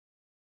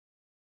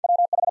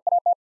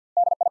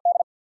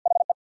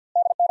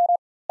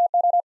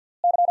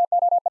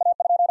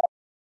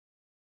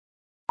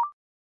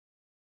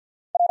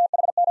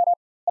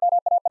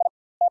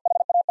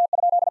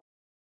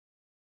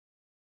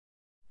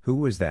 Who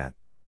was that?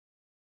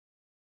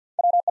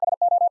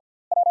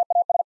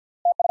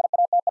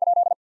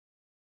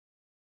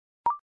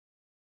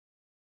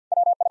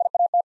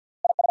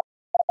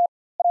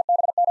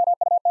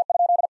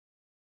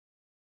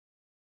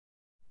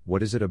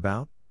 What is it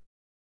about?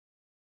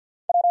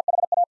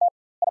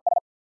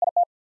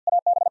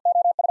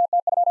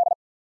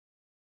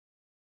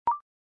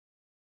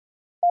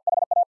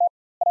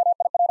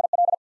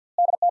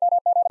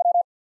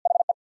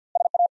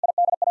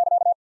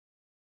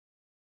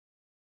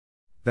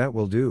 That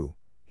will do,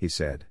 he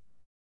said.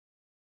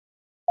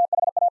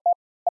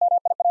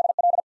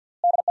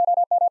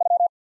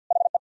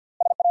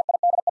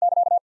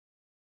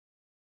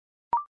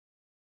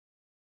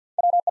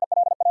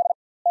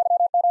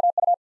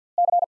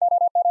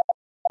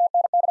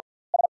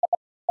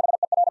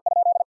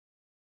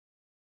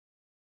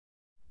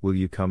 Will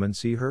you come and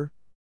see her?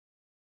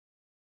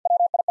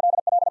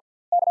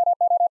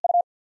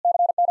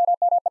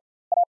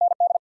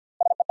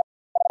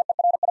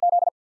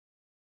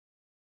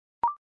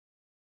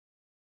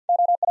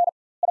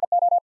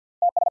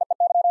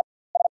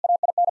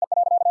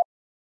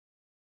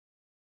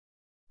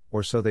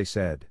 Or so they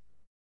said.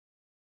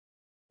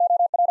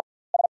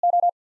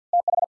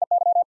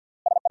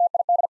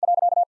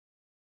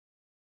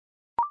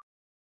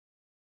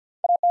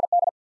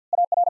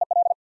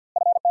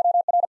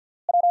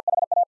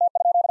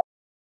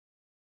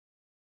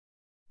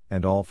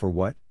 And all for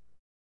what?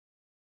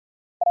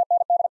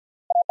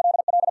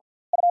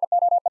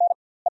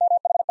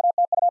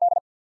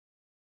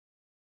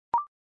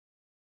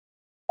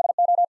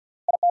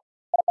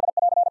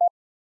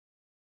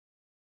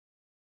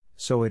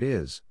 So it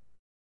is.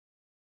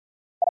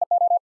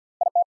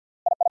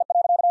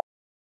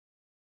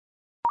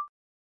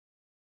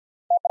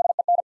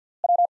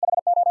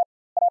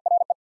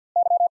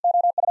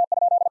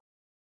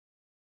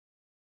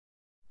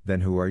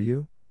 Then who are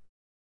you?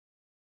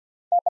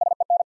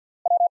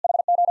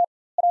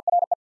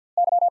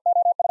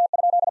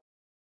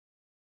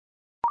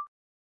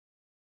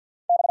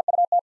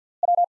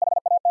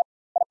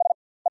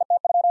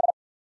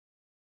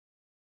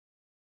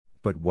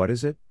 But what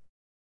is it?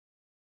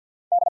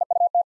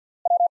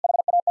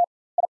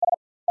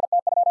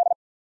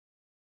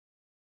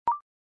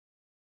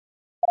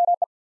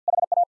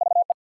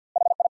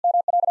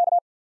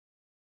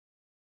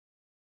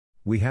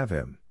 We have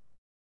him.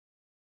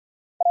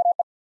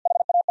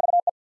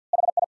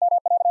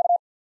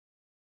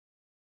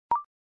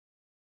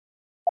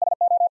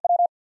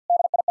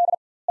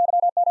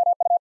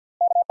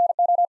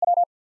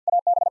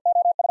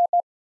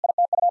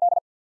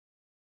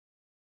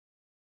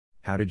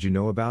 How did you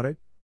know about it?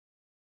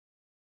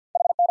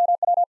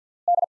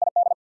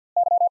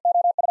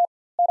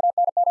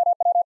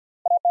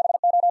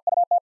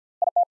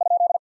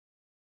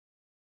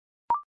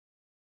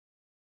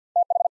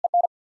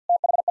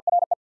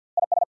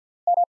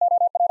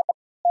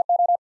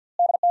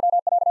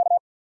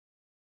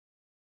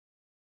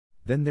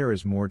 Then there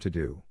is more to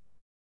do.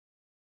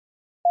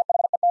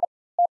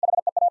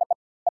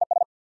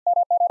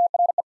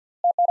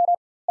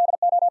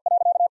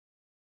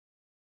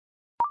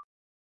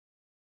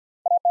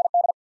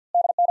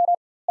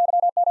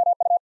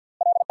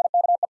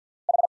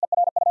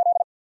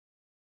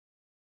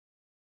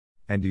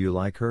 And do you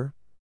like her?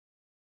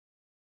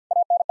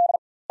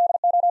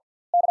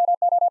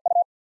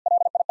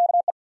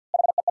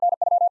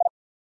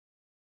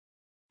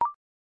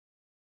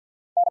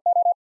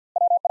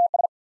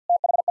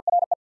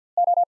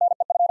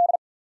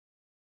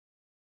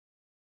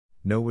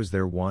 No, was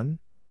there one?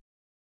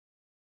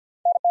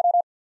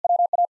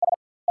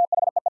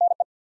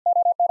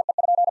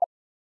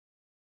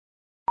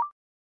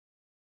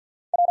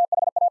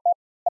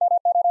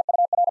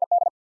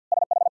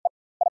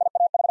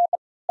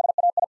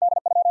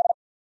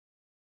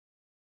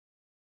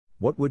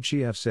 What would she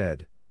have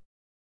said?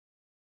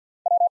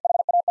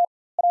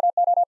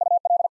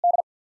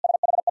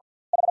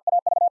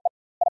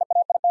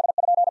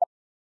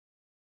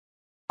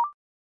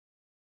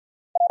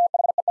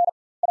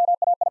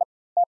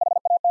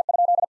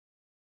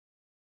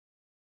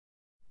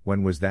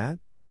 When was that?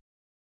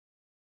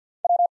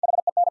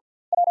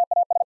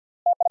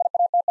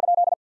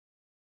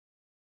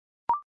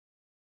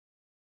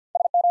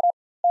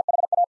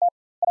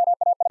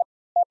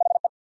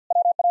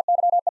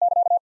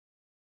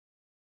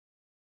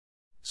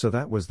 So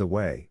that was the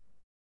way.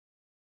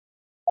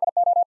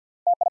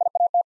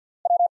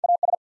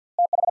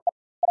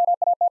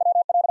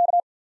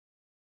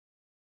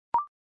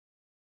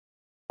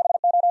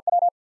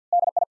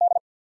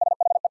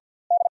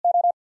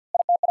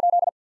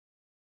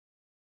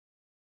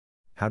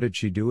 How did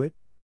she do it?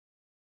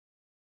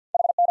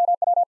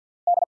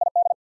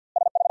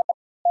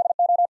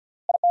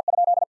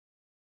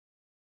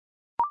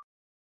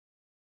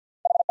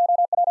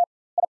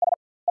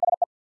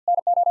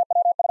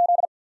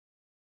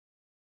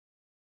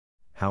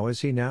 How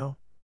is he now?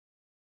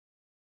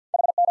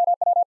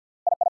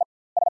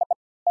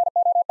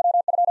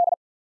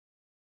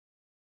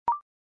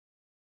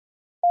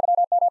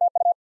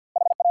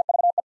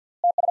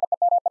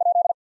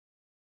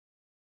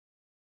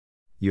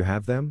 You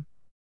have them?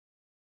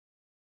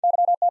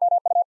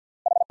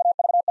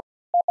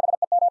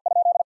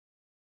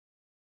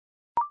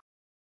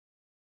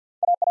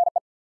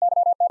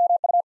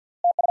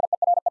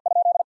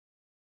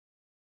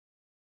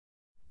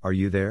 Are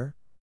you there?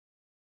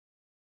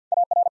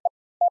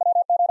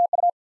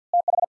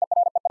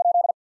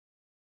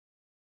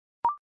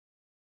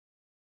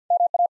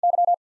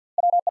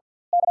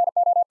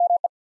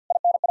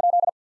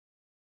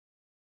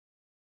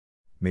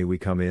 May we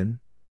come in?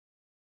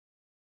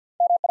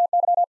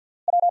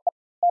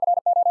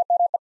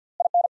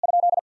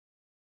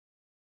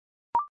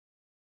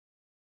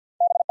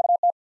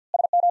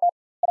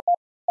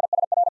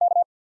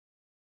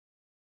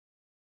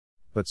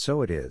 But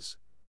so it is.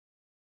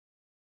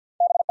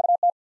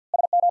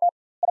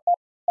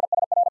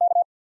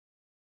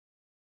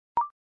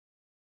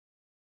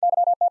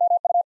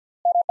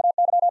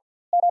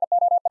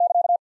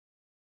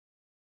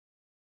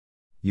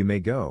 You may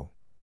go.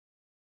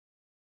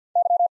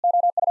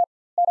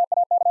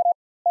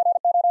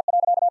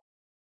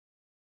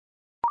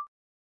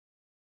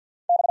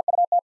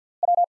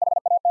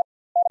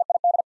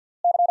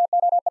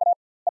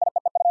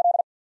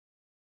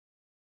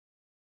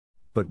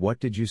 But what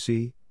did you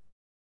see?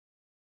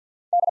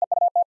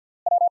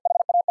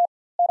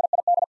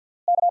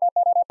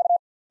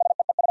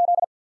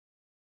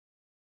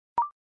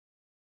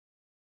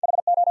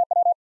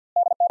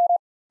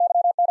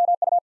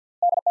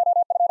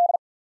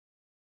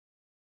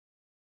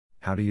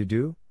 How do you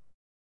do?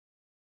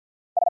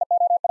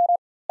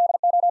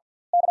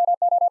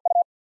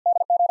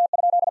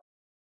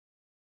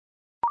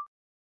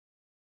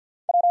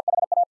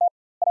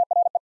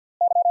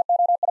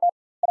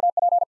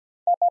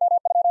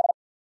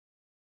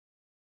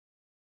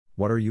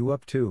 What are you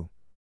up to?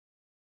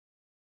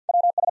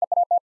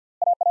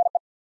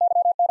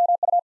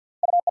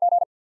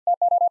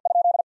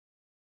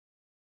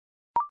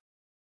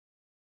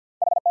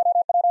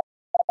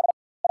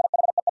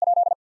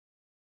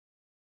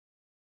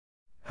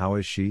 How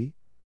is she?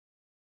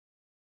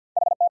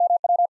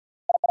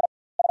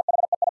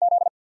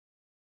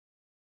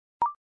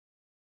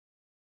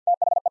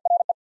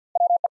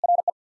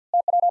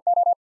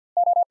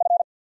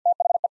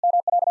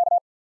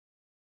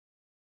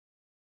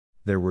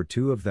 There were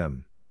two of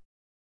them.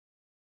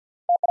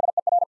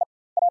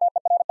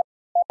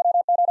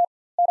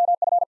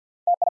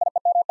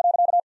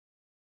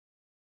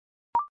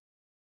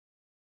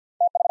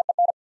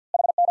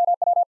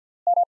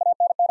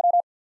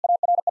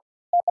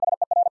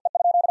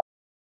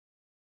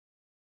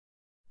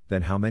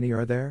 Then how many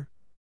are there?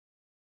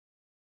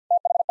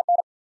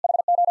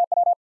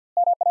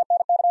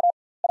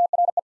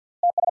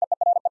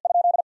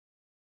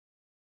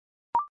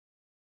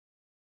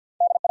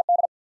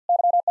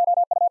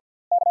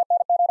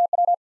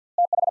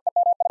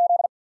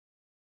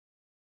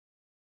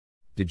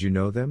 Did you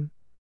know them?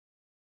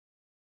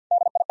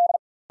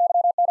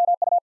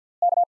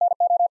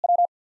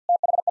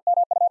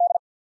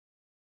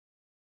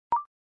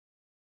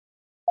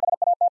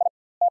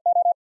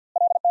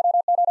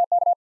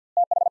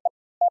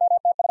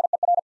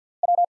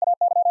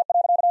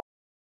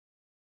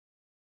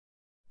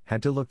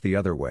 Had to look the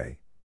other way.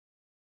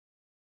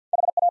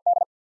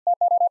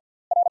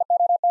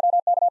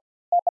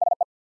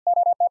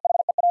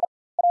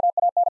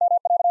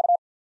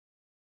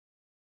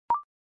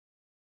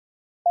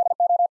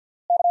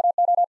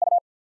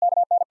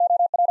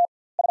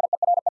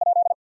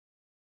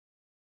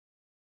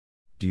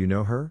 Do you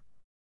know her?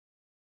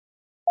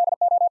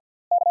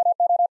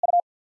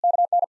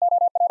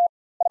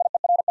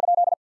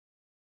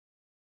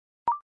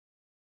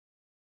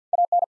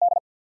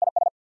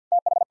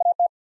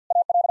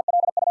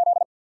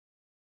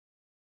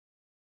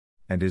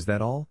 And is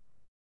that all?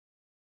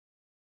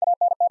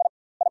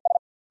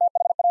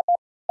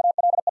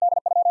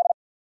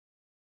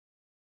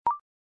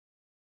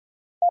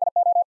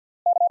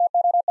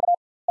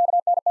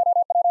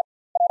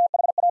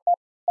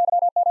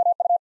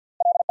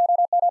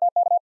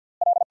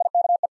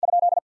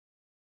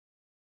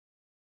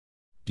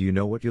 Do you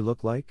know what you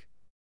look like?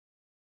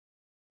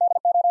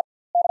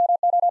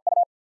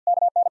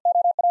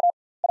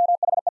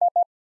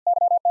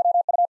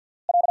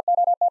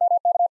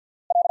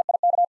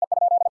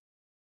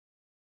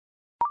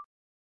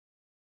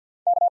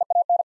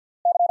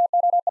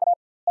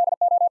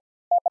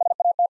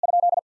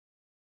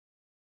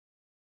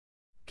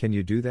 Can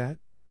you do that?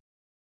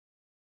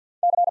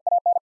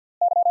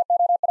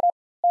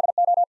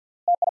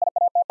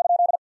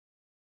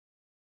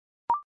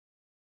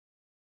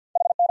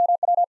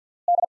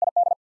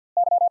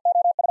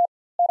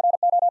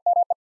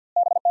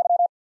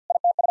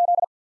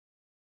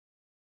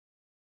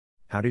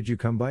 How did you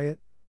come by it?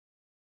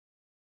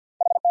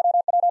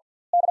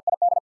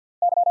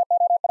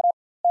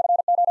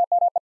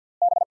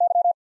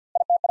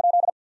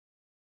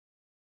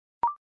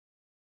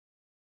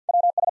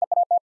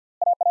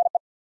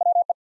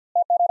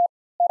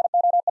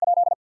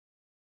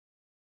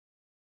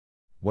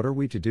 What are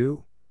we to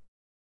do?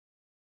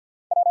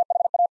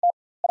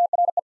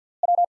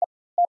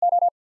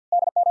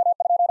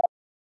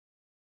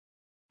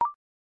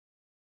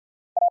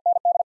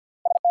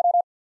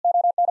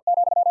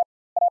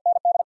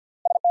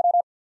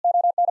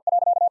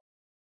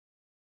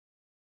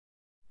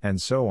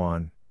 And so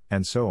on,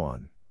 and so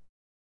on.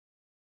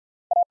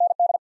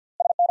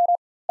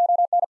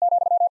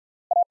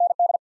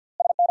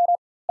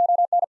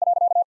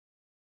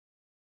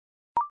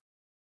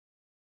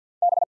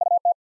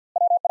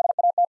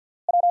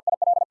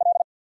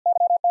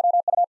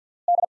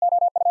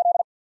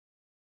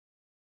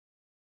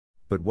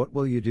 But what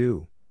will you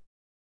do?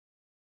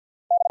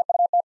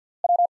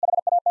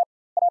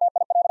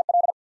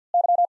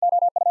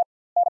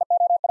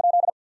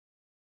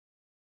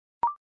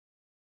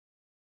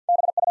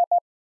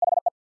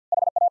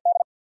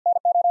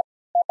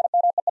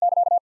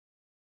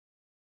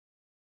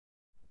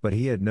 But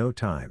he had no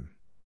time.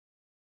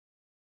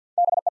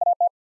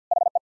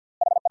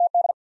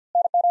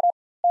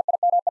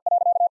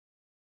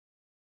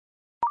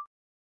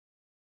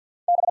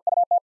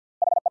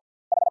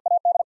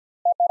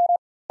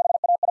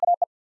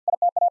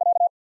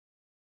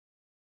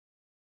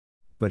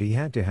 But he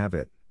had to have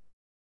it.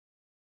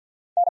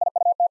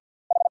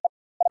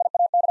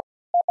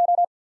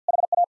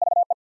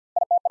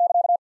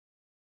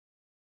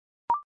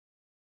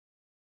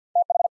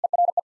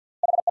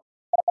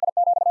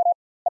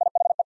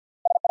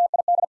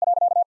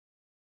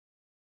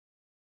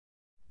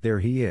 There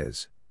he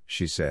is,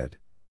 she said.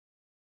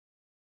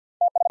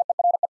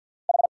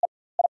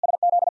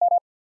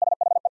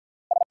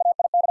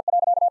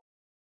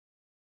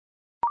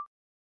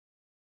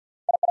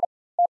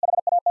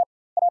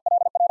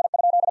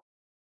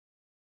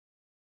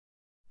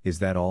 Is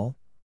that all?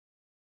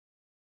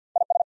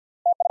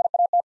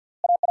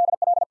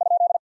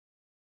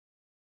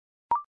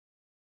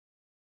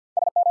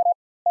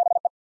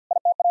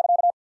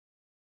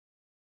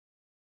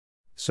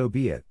 So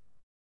be it.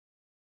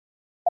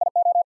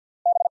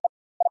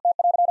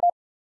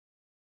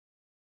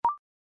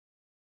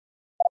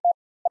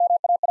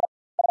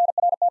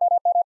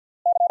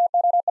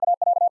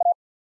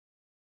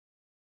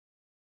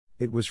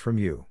 It was from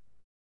you.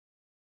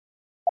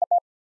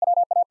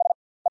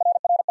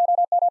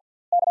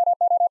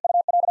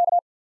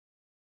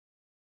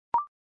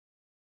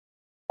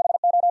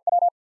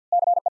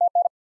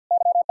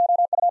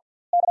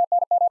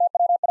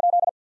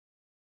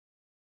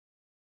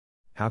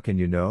 How can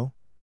you know?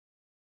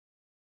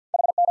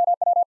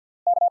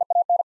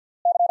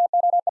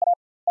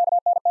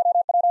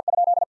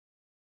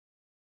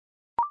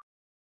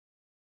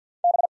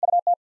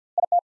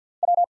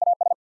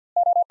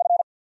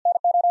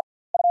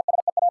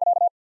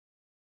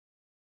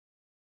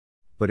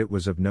 But it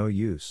was of no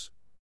use.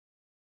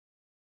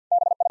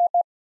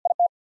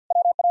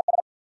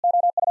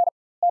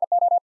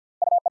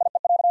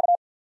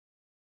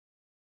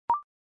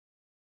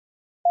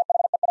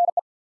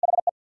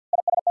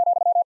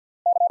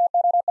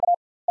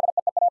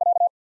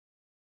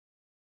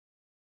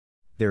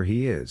 There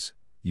he is,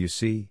 you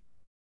see.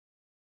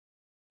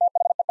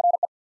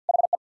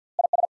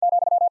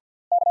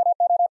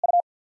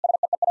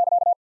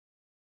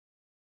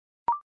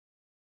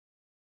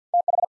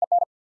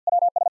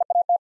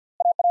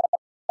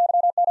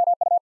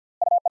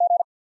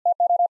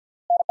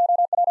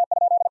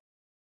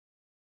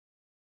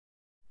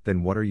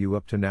 Then what are you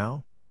up to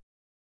now?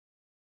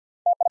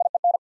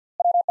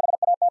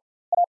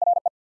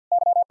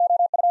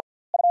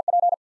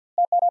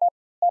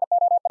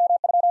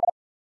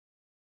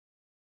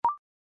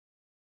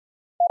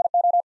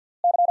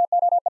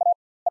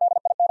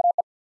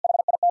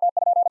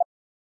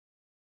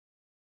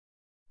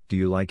 Do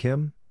you like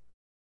him?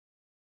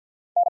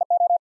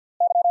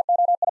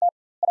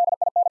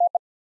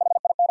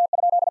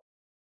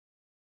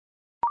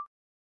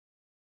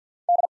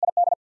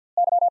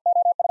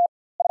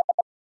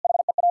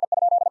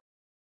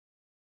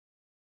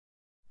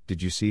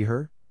 Did you see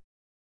her?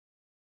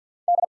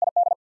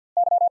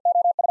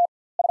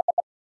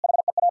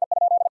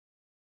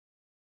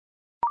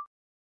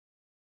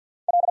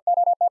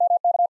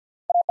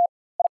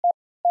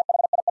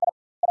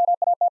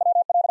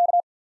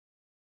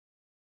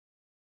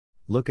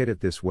 Look at it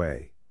this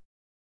way.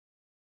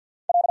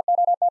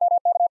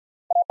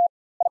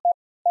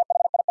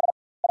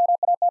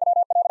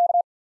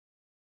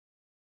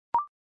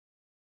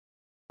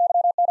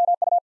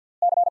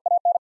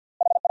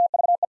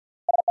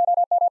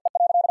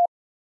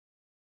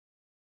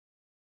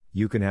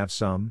 You can have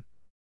some.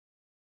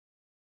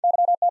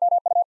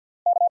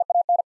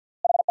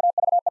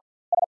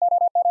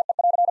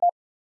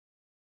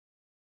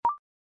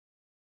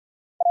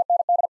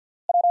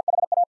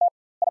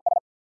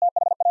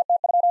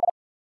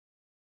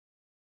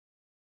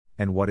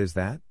 And what is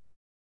that?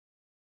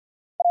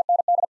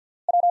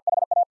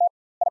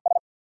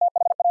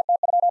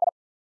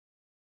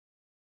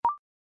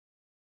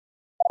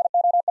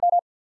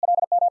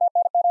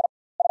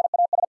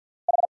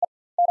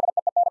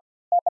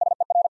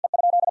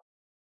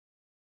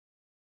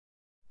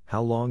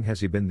 How long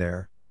has he been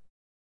there?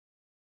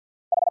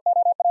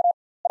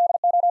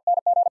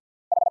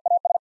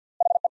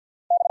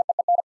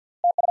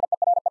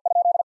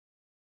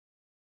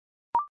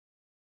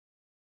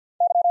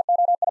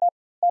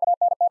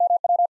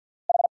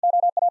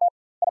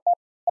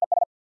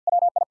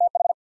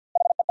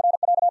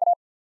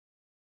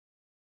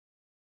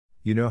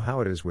 You know how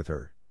it is with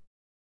her.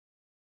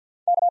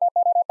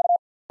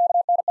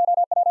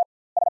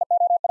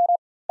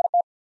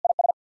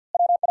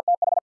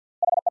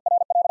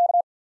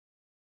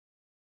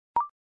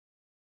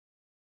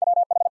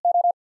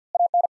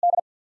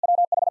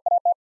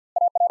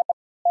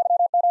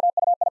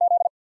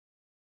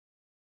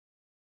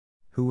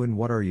 Who and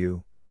what are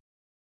you?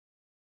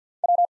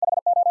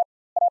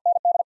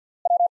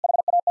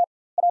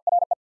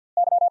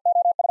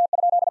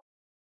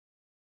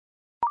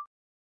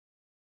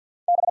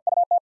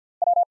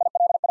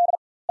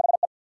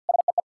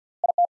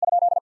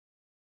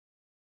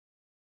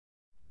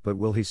 But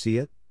will he see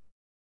it?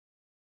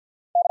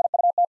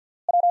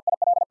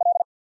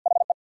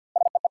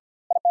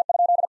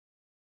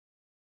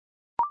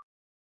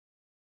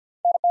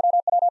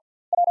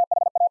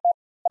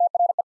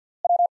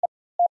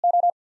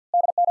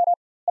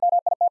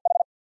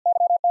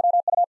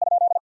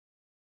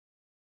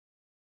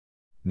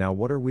 Now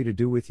what are we to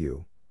do with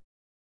you?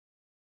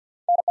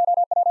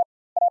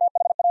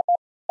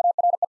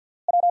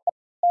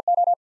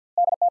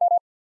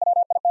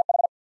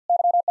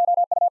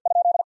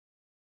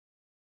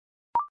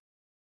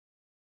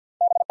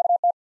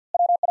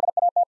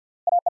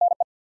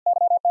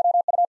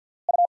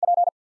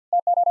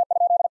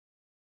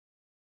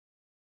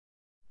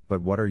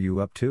 But what are you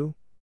up to?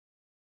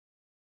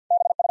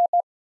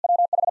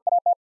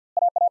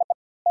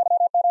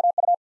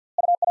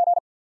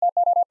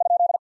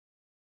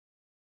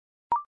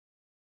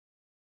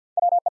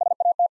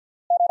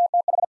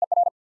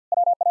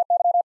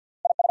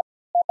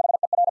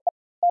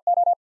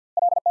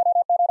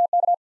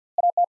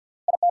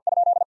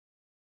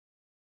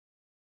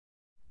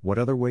 What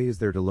other way is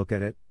there to look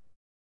at it?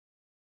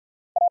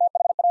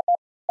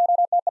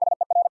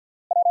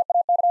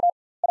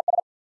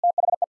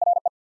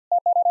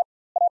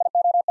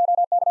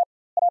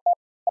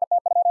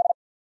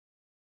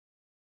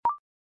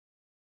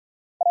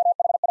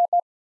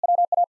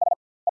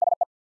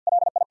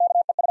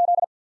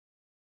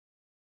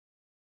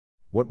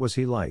 What was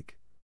he like?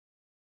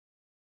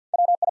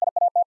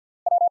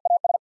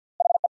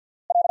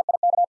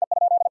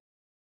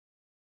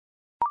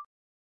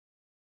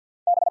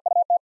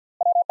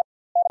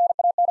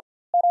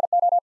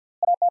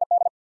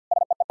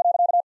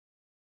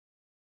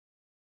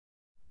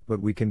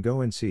 But we can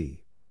go and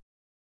see.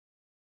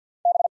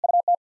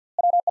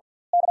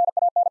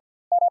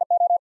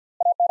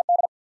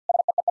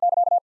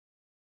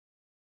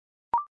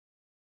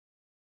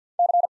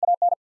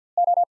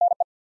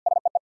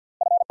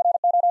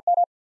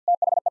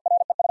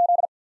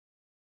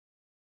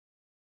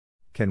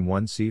 Can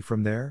one see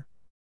from there?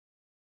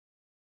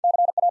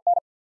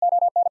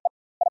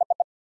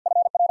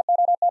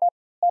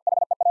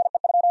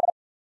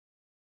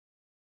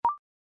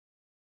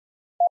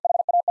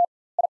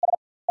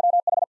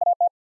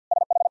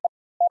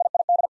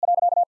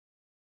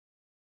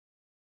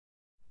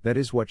 That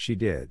is what she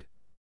did.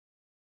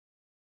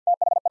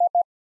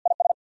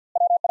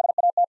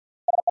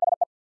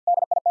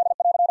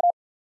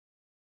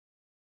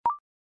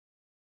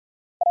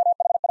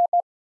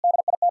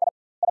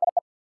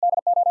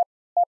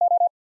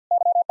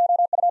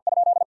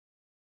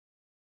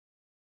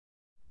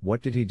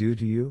 What did he do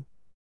to you?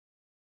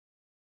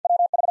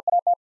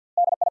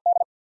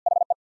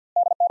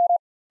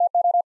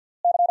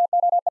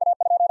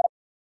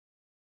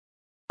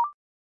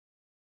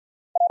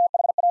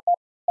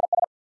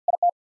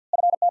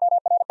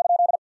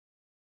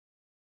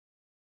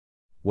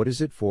 What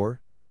is it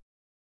for?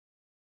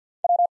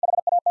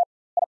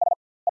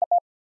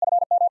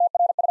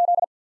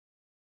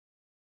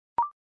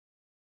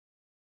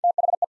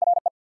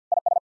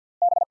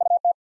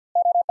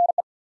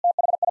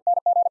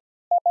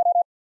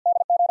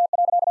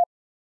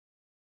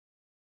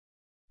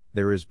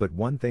 There is but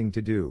one thing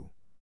to do.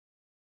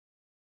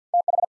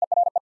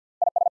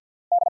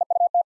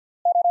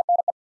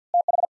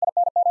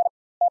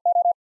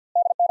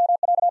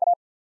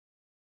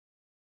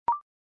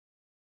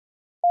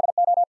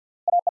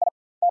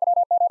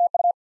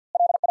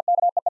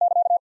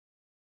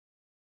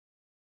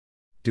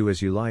 Do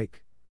as you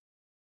like.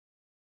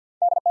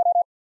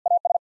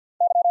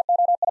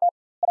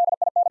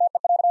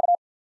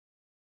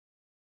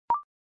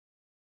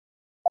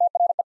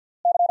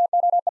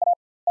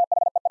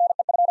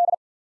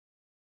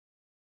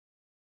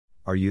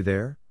 Are you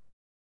there?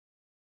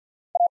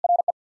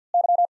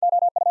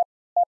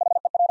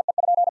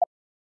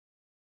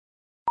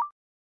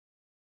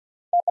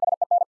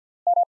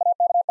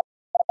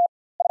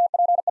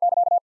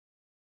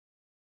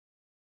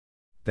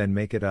 Then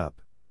make it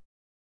up.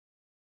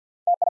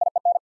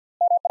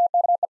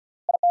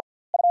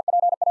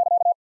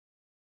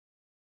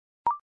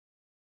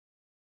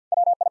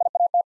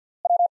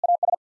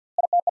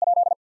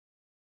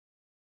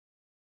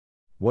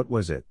 What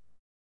was it?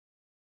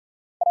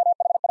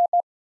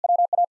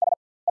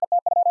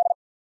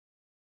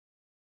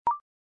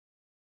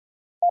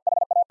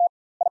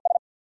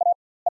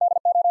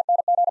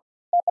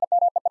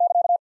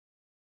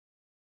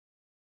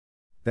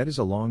 That is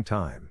a long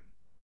time.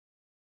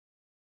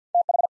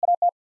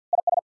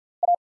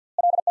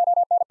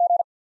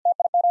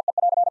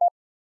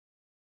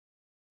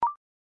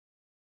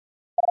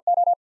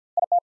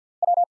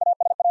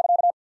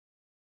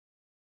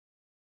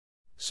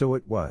 So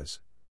it was.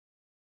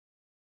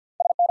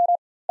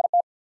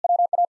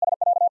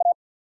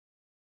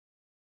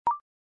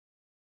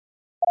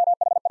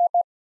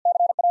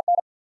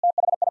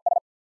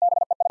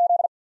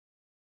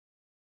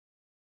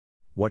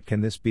 What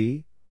can this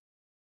be?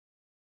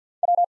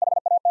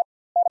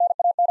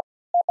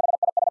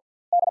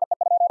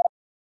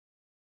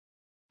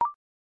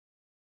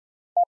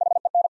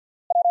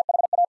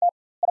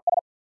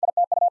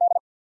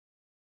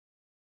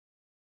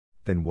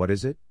 Then what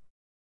is it?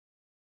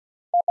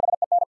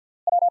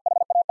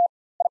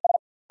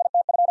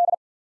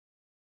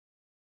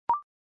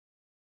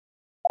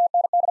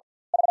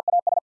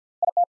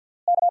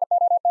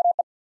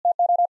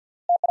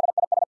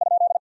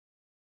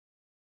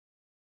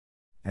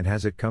 And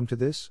has it come to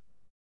this?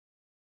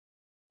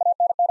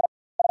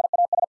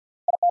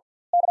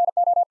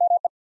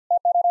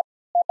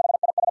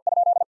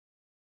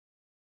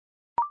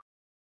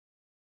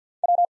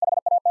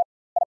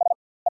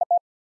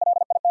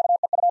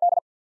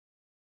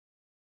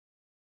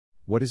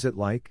 What is it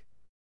like?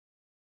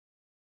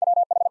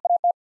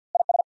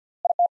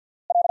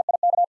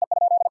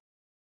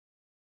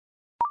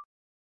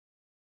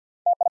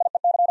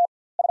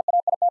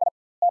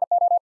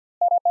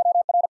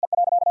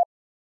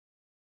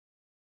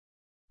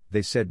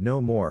 They said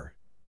no more.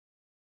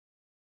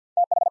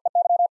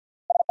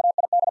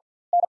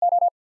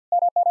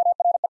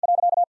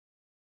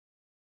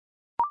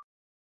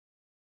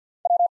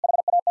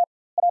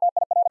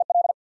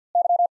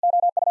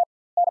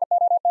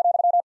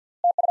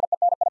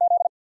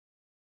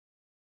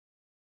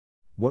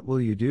 What will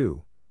you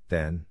do,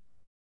 then?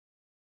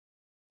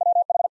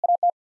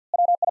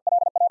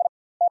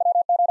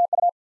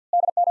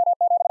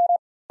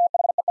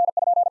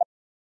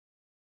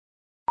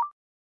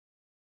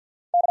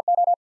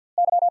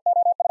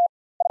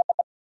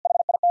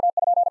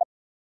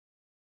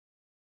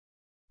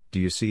 Do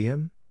you see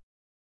him?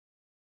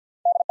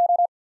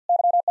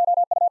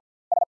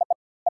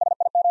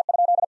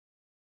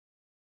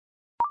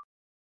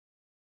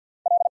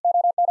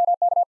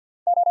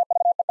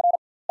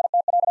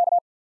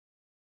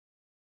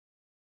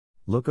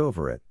 Look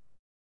over it.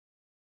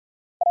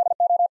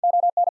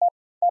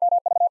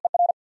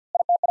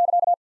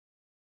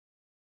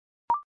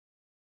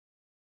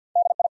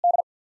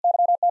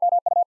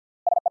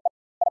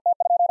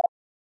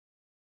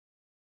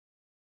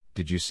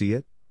 Did you see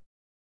it?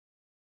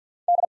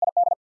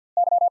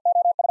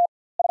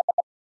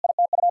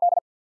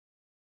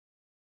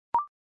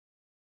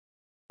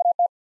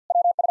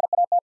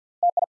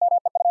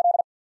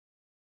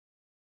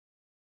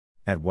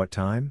 At what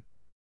time?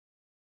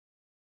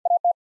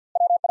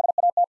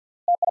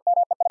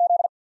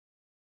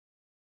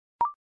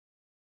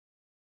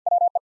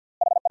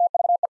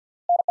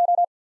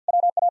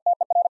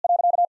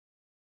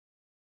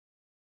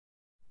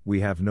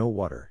 We have no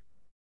water.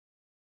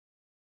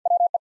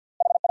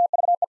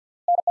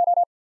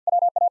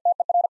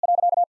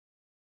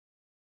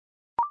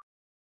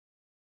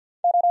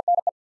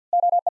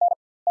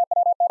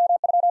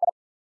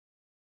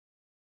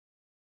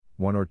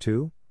 One or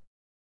two?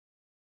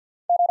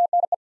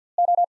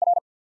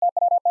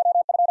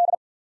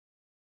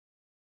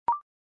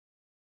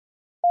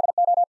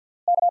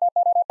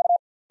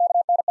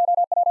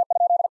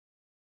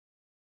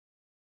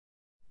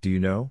 Do you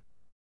know?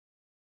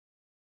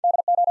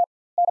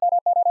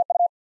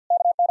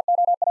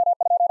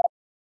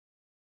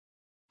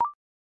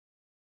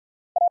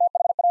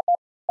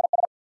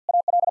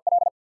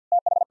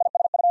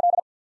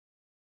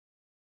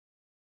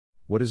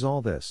 What is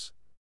all this?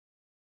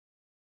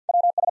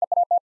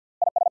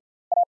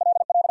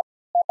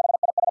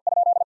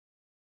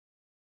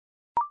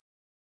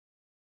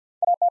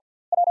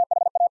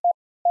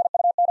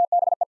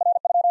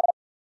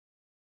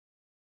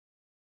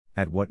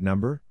 At what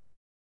number?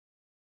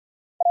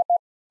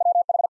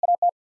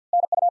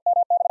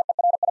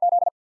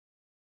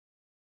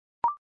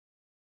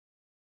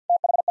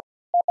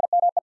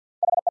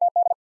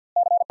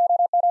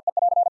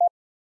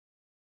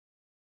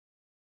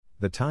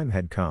 The time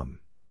had come.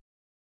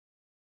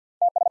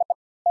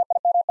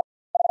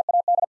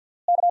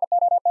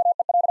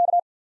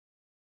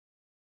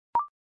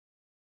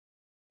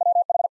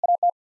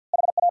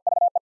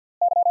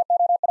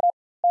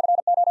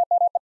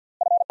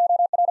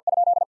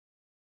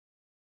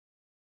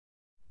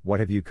 What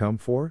have you come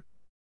for?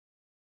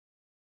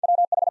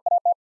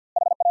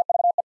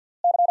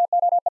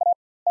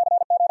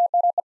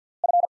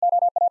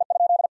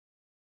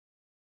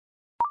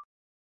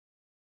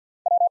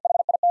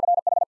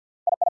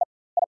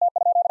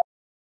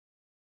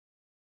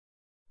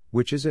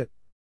 Which is it?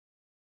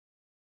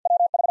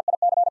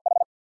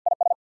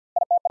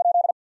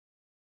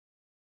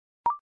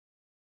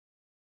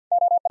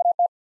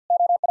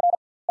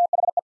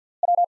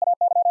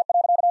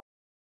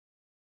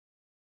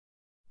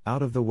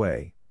 Out of the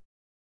way.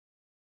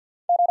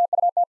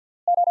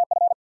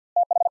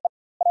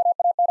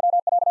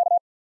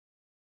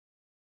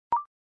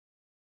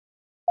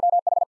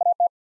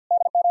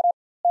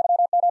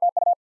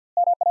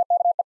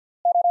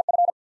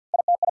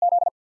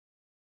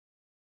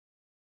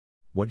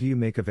 What do you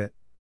make of it?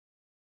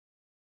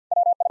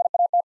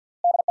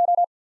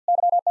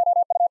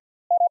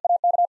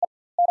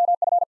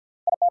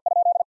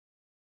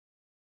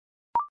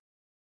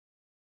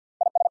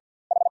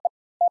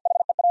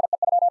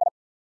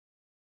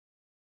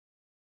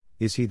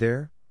 Is he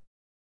there?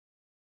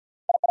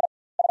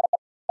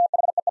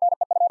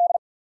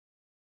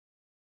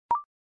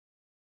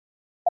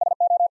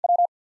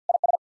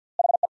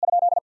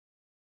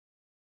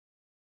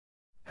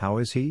 How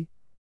is he?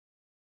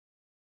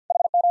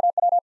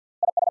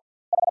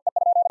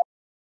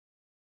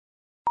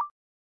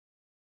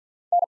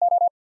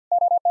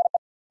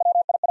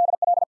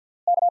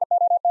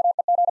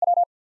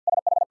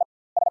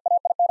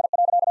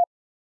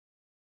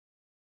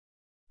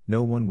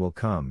 No one will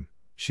come,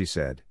 she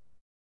said.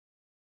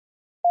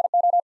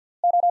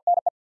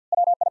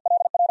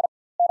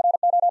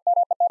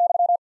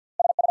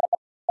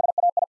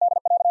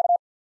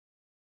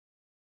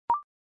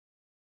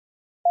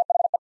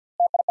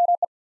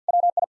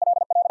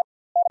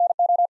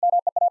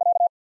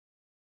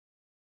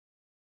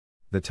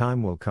 The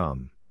time will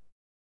come.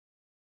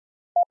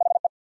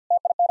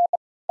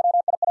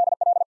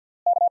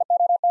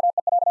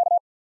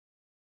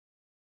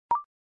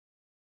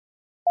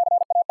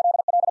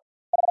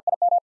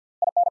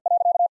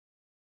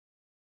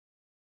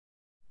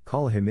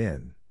 Call him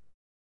in.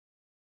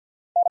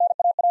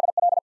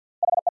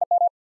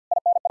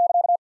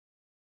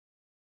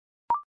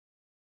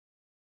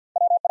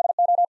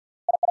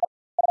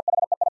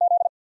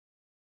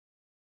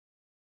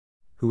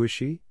 Who is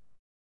she?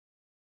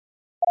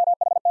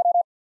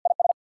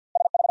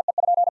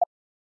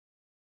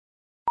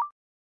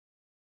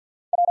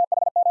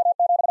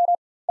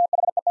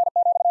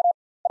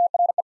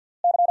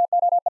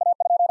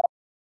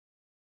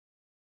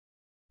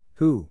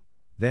 Who,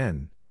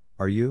 then,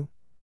 are you?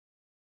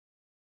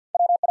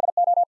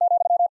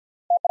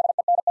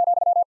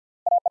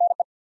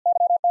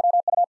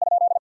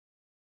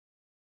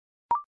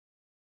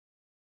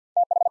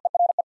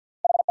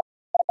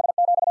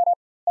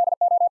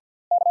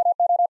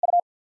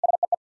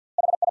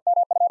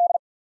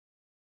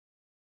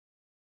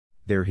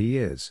 There he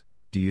is,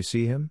 do you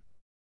see him?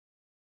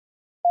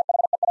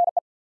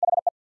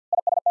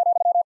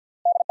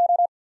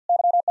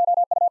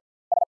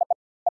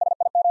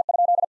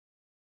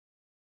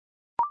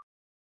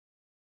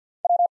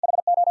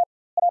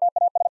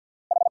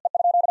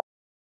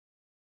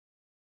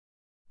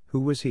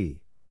 Who was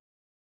he?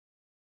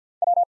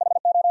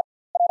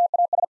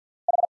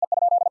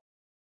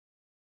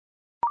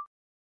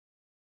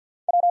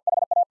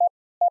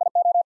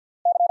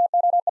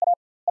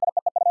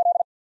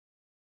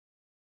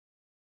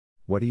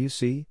 What do you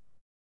see?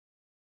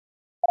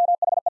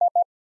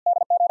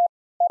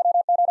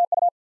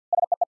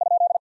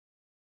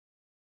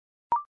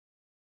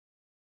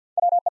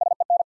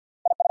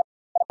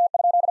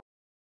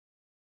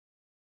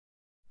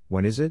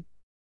 When is it?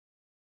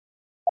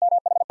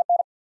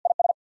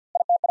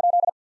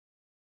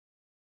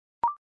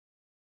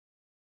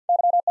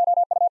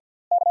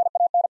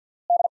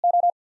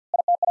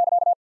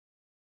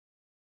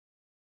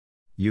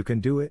 You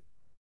can do it?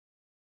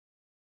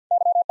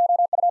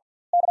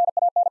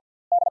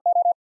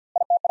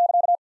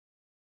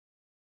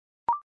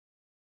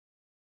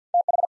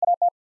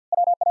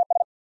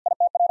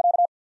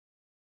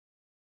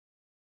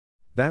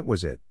 That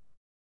was it.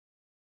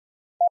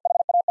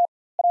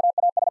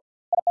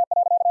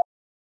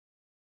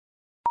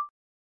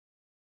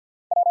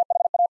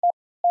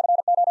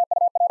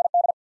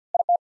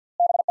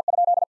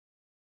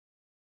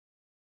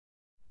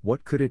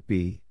 What could it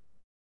be?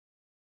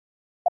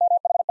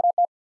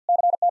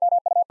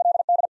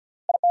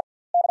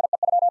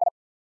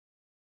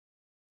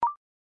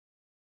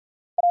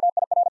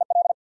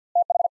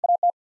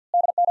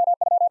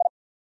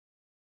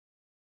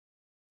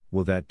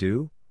 Will that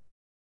do?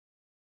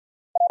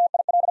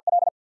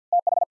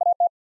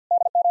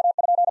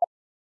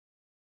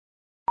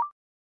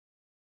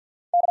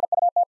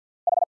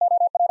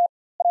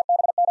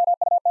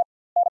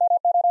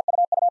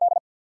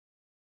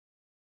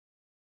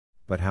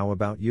 But how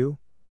about you?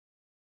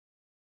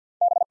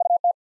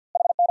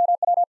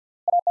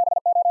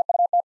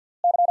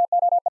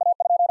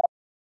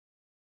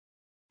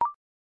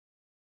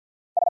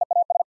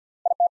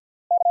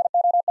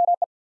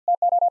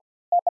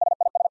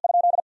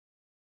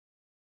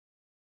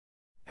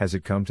 Has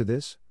it come to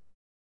this?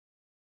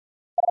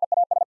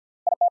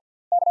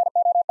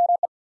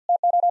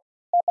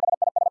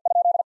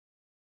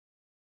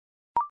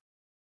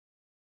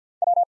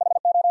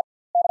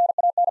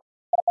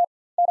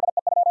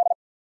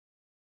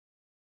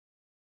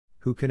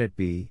 Who can it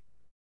be?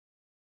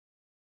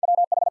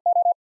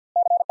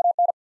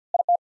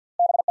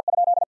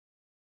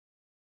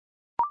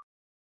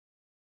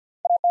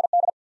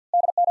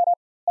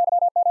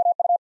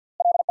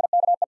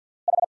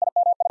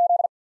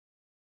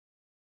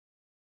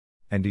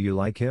 And do you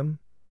like him?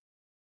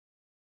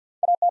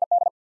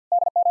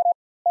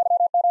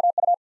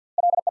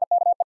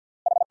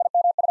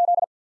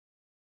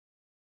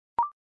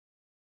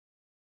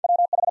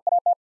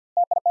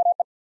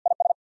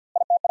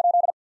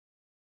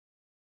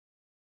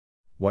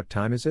 What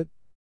time is it?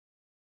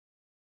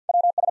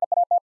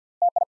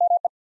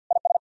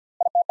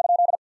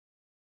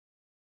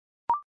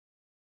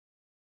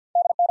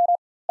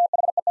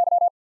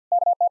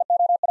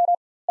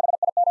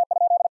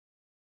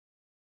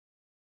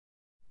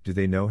 Do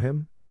they know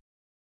him?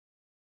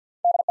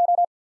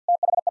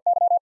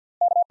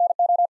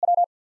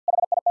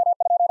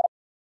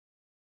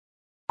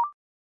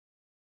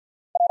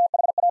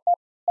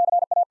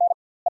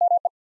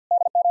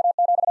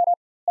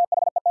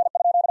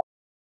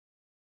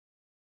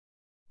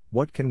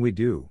 What can we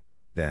do,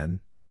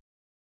 then?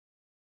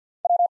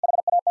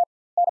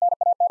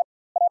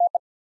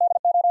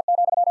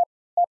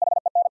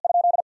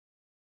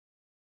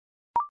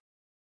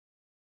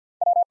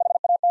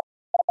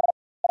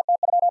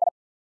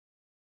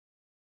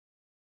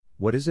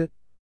 What is it?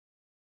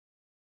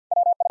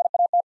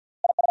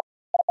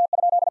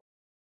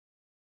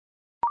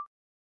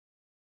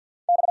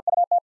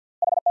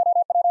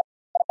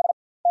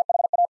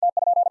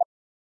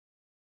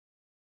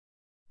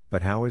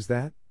 But how is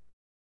that?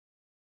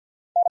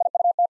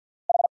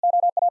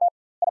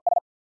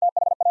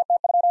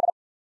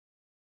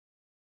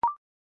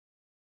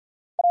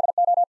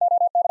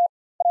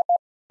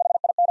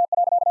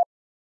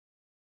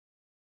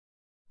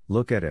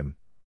 Look at him.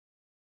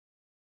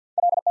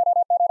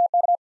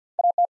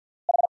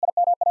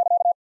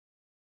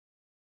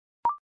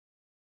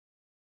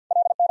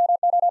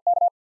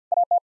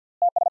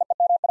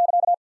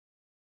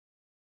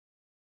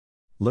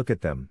 Look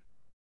at them.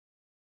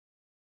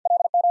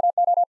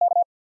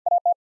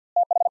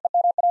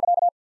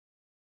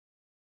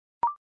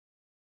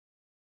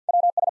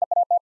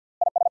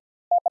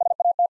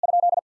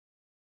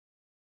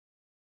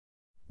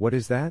 What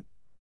is that?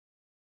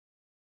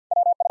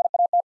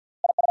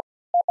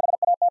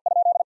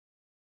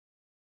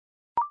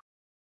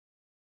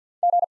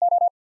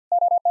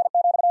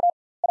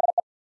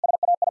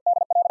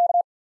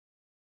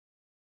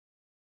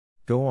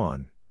 Go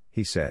on,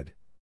 he said.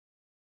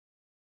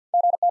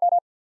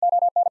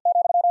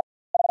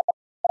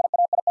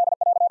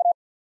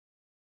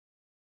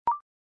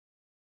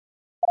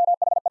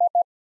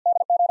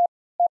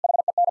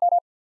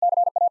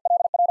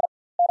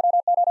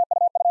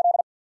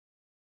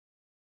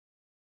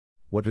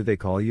 What do they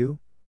call you?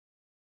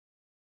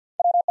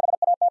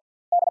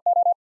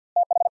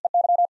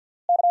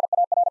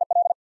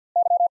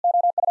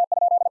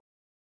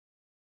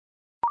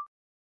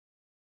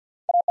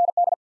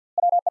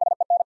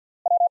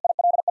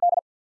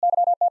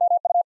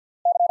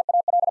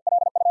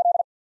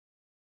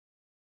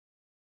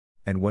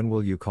 And when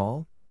will you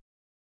call?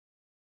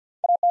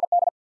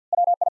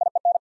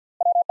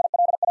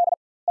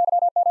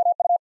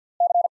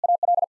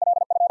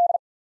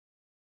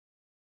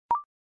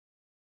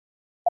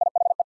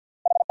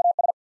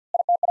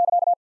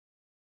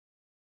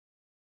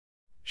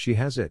 She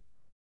has it.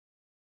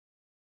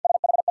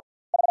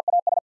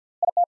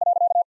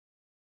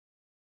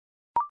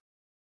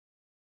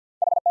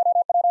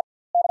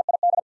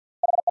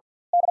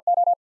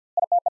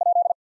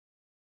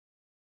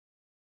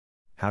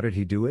 How did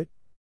he do it?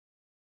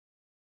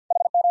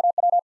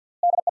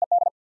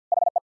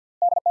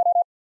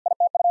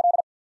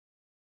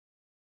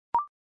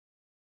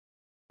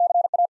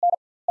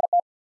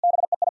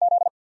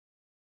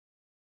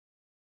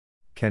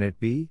 Can it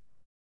be?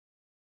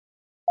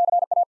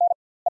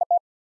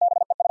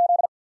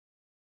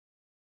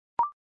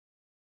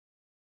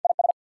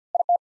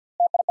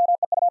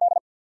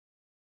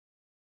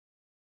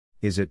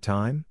 Is it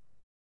time?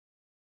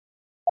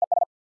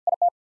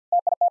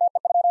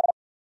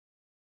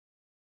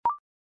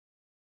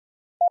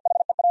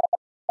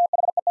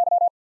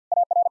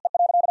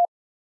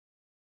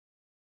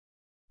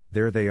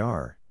 There they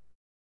are.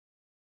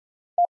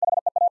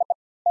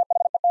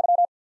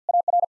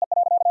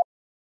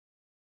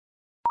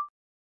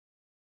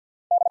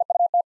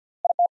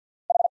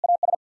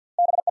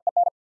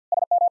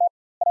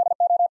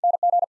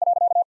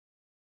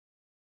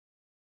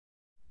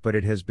 But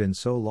it has been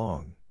so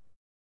long.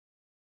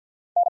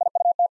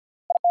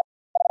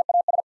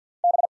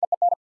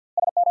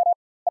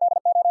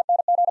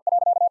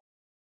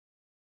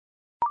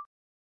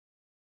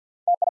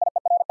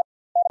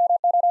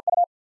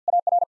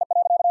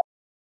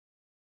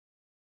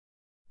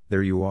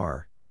 There you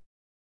are.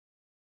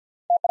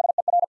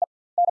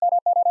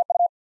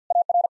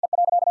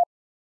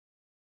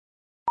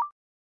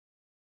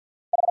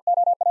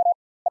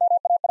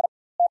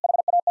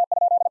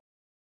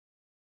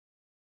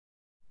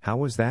 How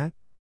was that?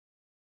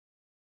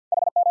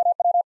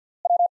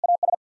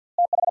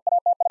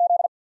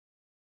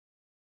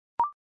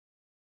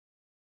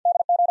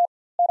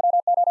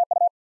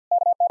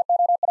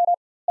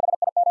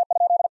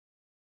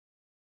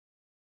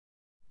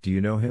 Do you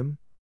know him?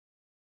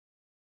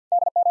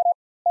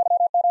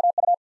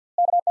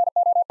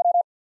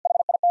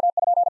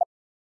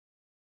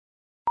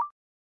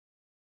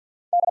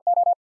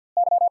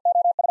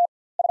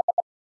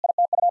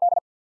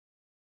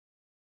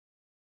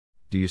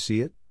 Do you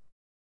see it?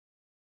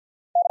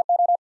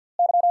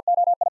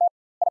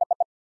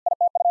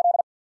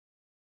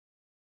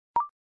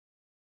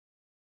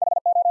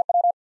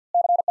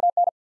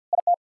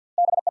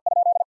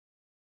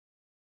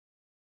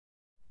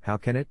 How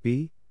can it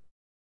be?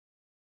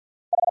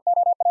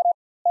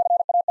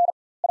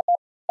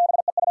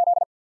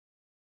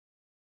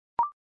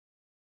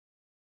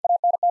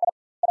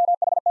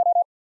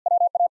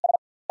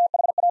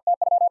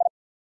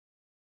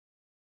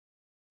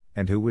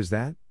 And who was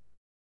that?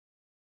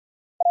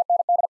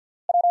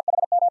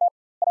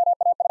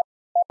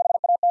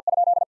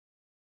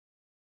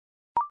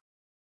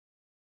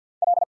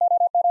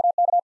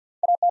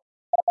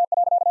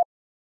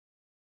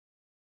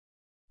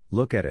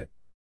 Look at it.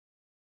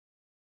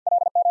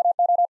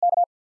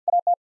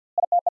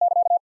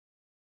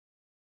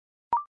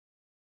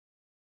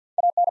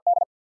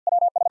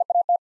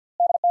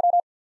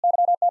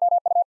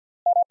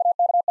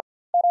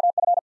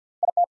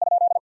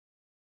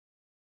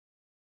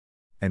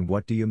 And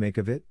what do you make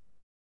of it?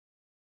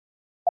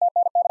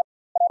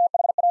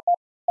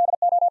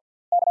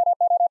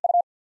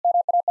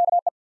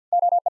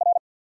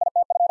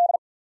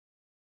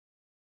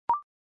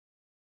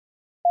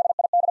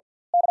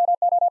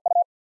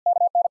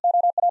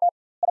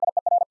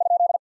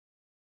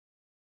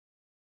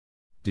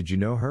 Did you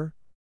know her?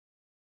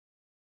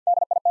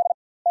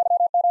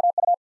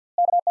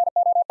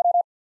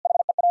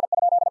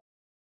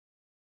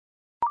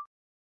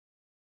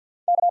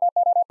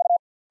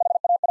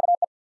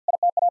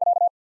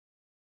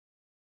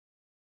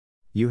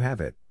 You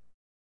have it.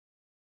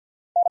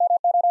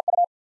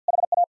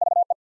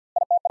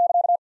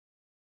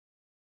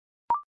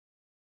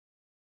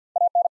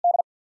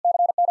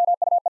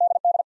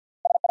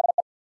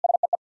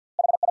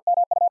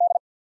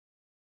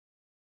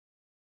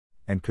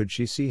 And could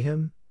she see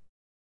him?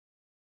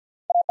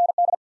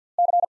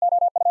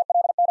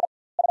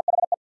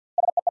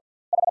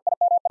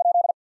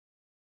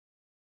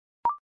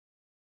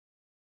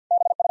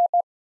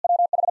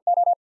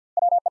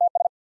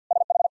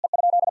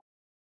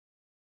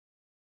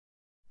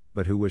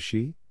 But who was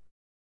she?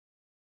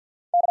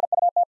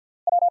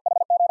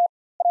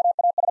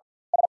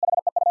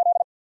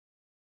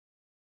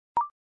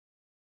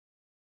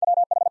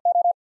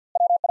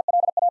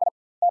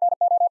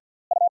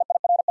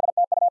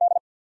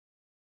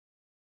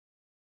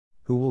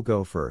 Who will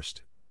go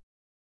first?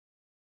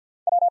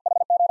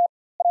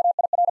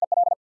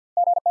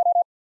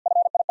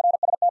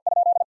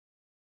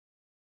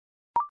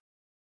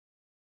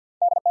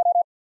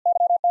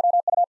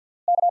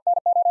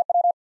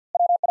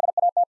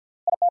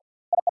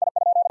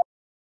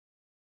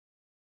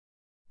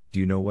 Do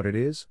you know what it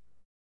is?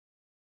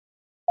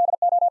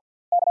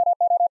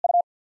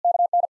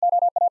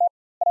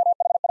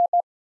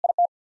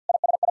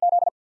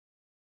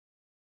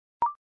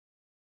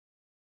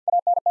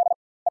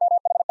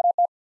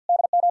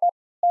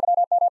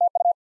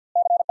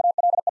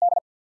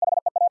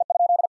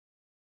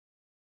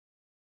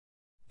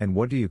 And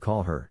what do you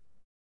call her?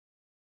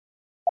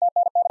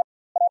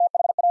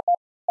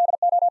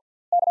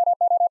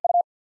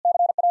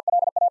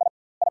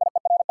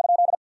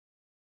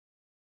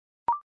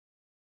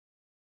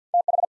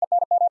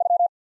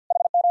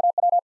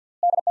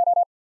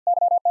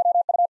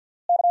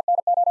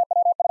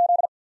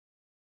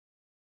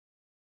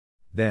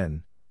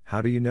 Then,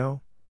 how do you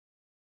know?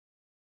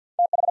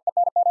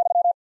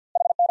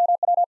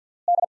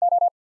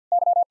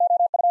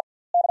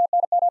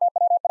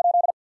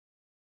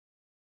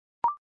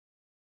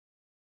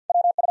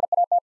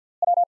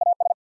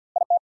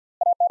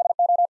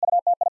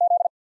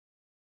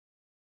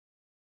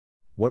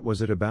 What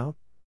was it about?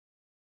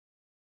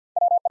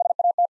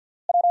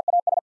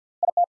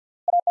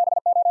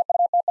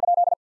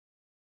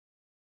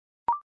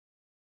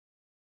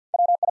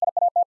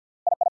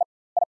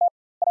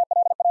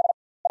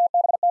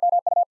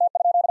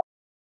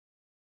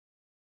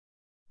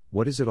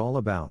 What is it all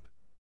about?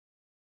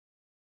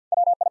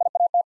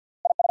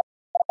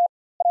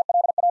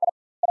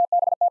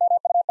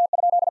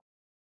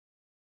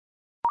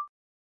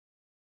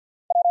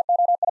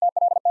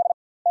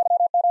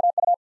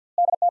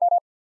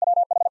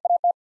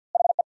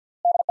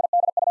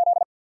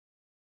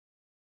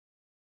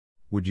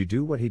 Would you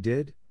do what he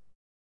did?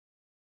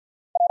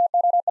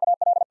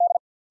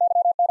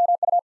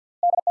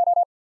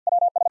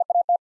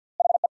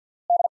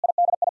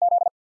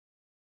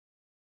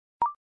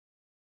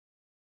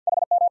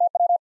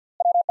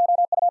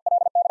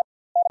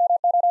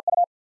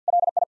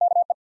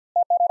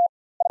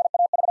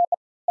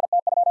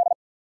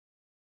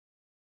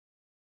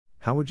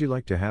 How would you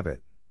like to have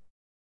it?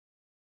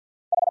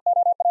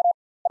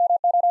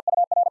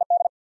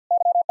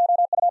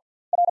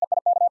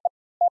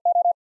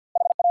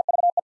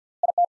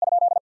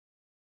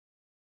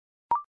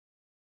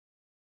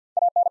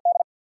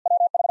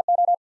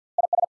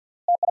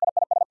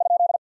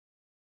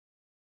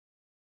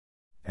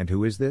 And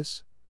who is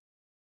this?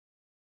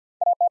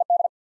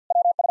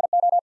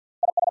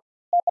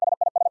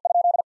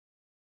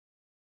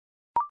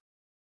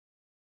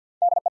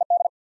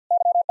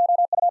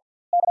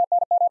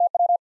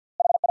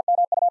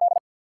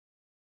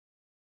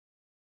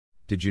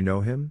 Did you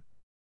know him?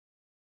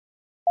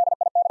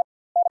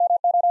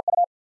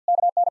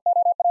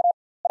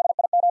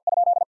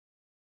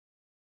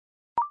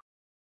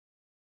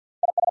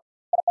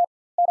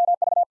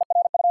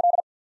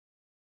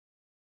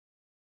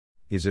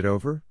 Is it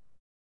over?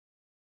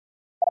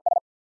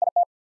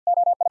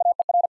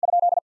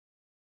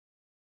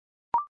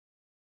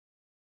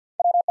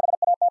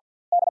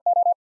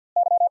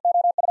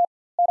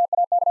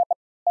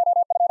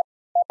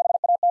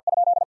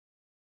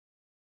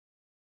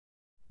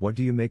 What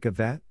do you make of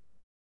that?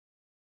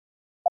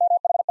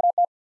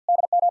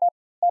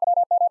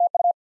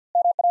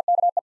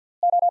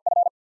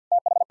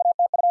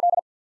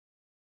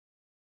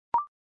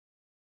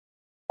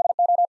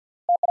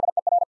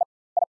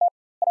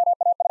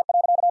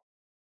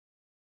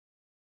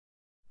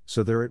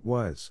 So there it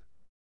was.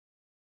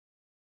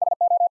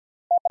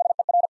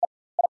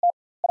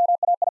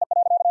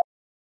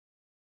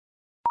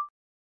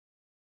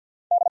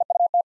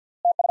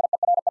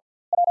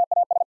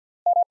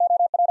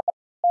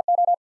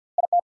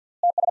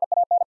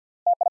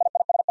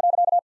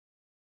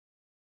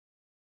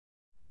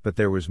 But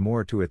there was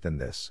more to it than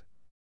this.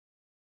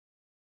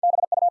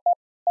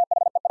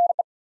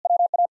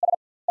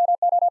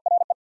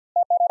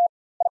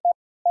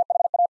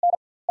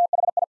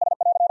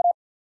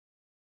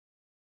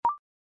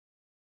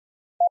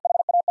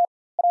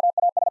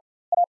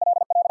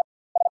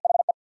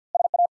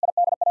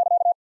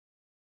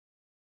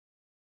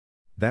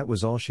 That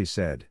was all she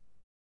said.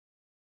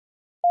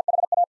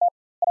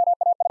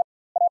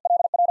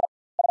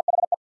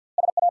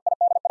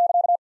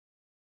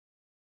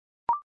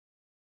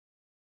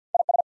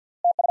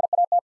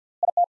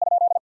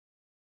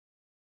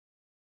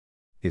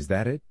 Is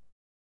that it?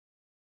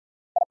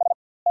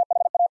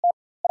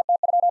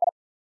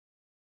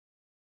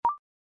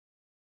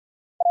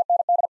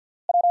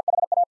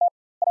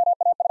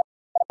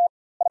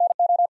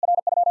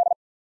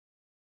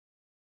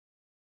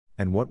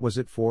 And what was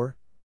it for?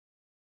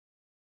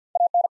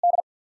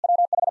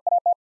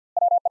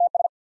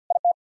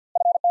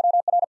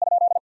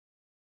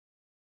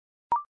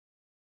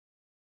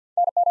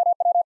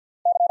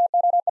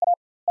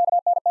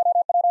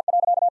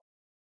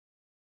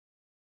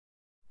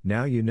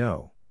 Now you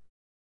know.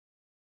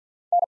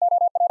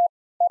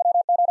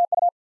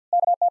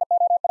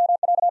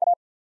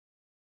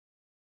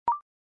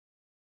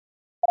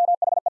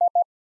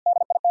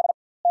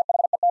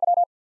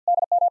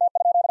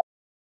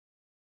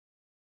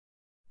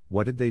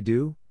 What did they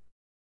do?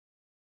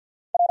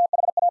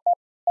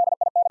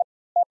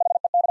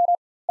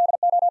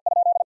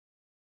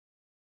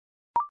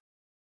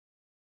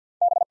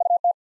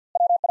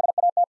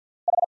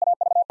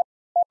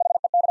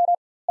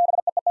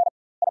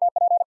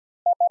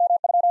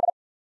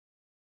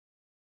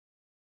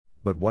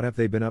 But what have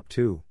they been up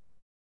to?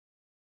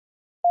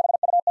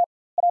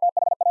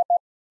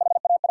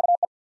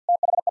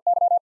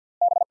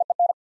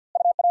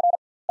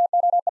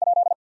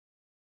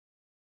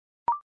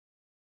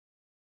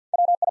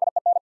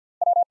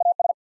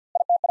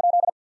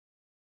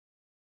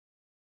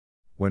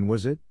 When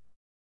was it?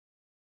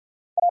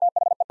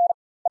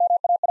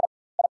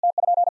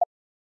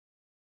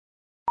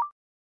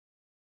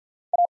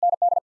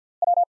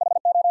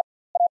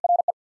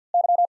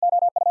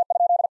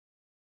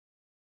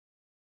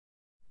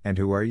 And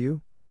who are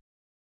you?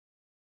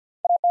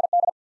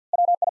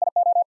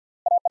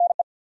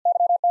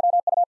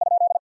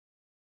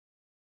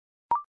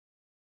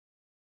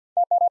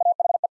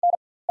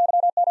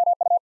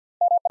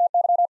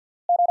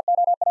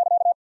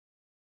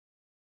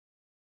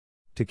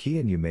 To key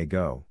and you may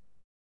go.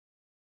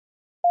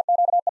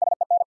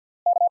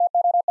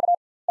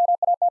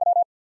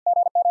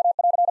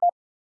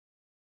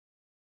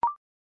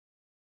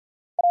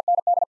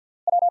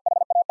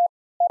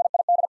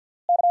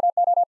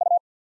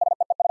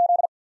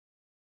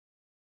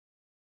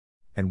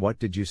 And what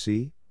did you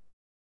see?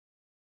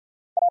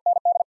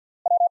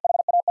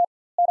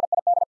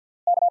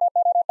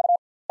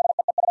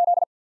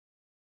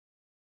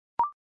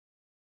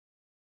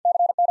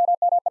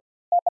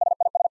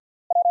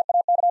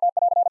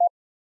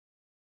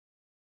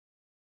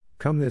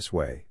 Come this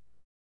way.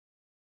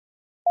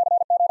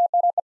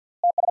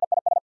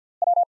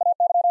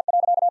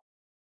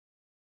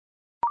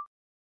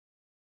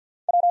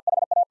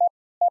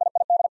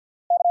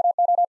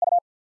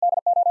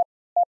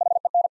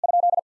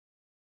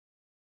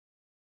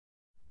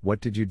 What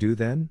did you do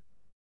then?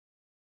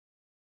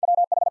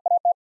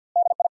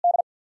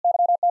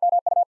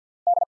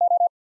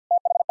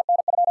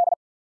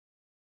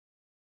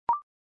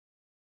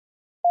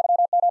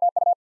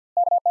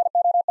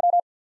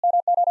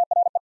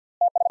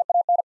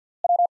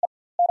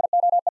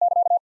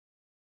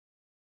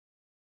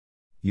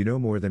 You know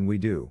more than we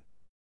do.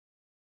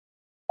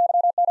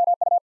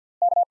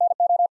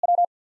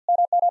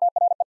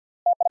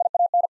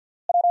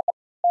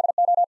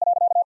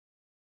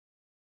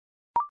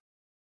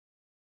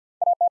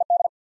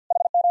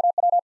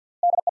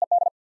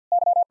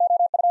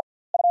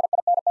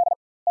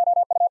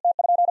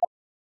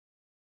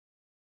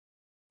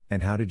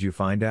 And how did you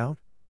find out?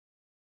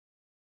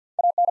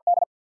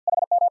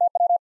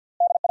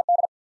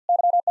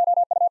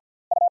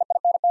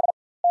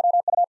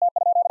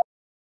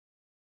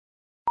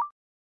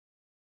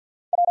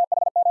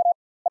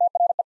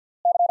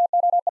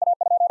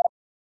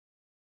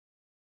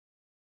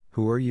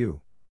 Who are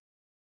you?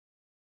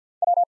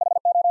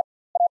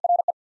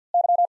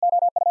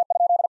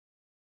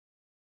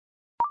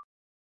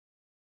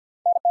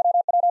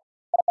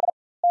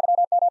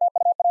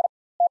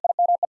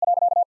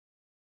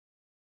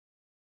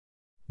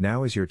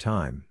 Now is your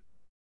time.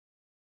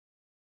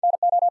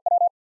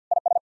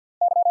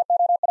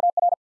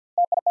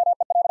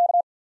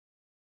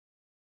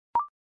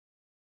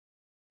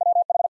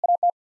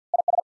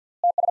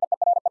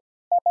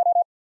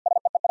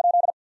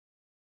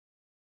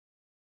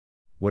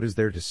 What is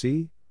there to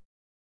see?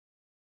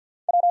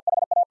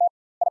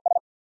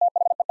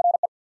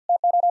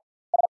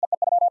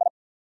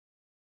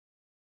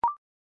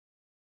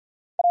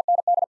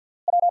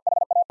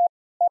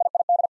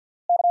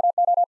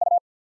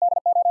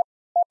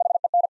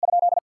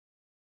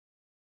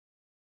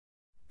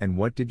 And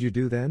what did you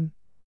do then?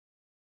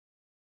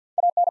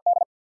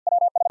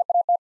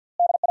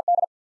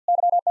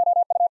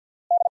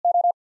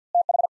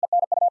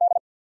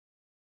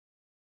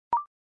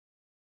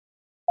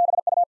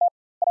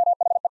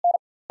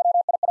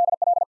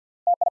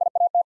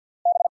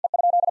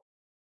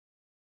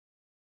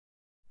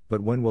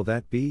 But when will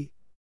that be?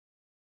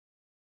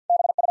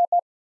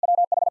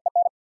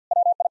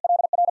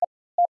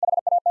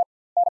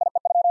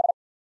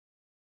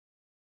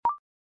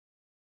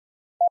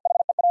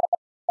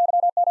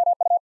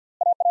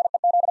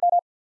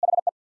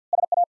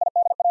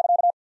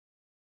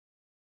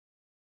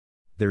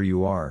 There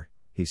you are,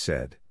 he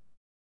said.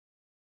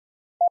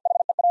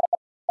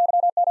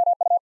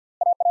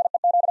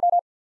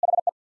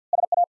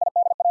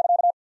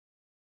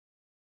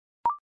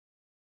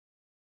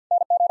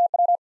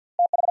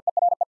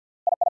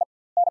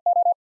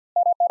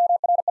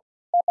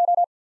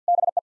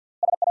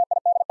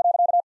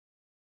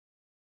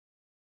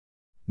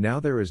 Now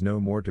there is no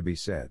more to be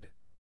said.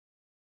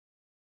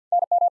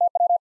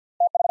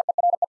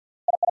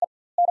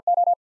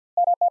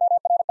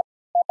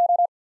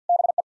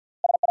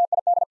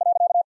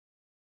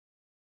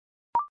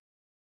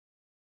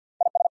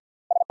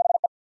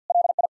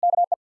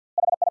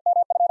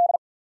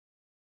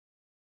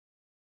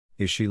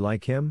 Is she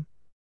like him?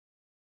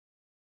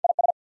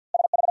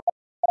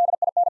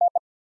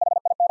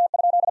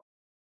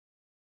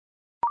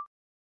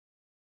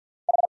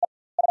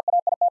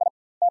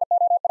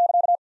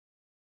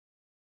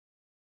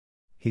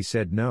 He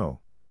said no.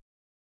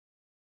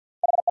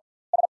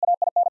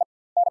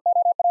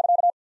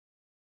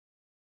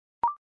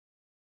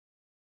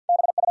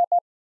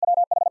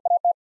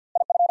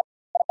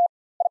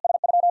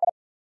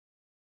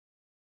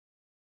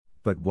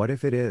 But what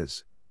if it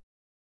is?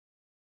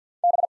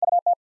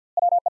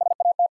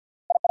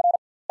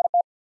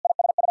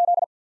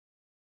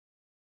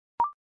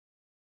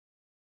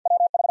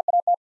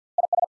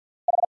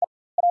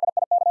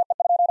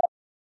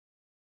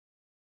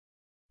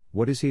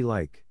 What is he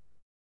like?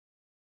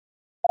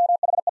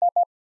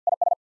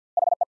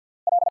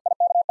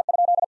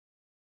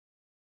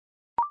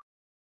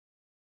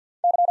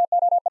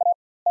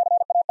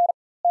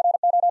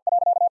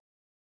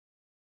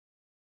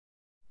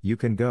 You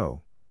can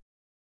go.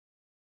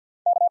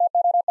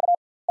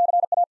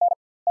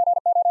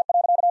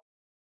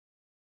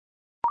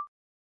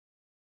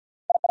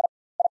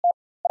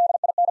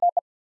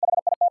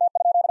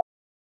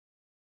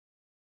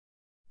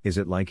 Is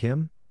it like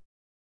him?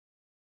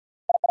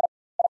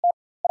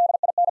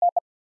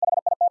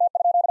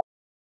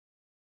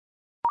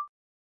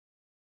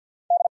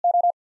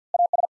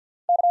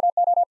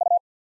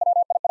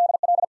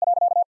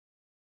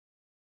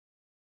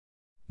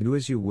 Do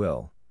as you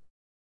will.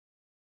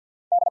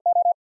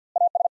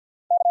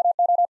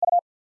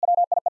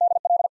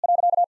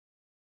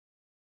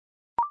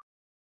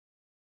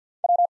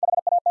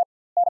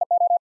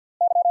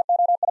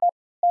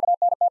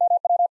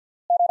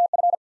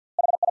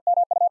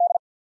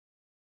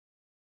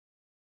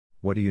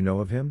 What do you know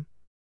of him?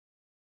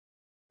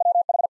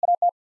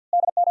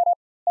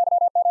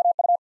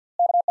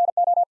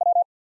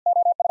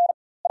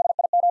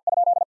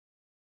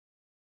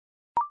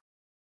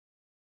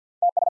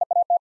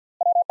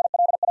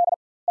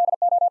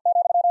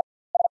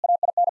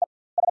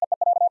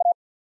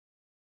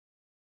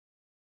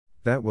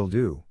 That will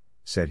do,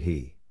 said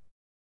he.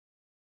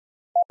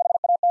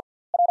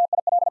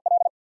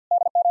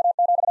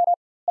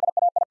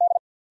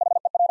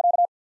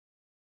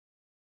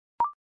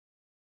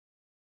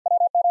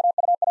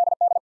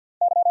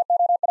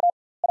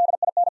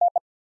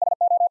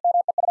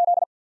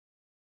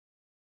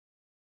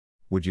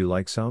 Would you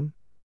like some?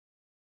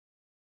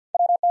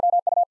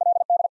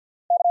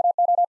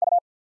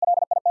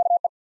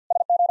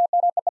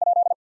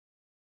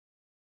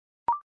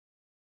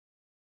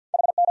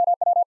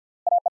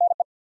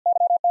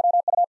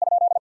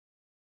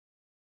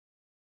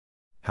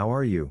 How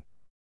are you?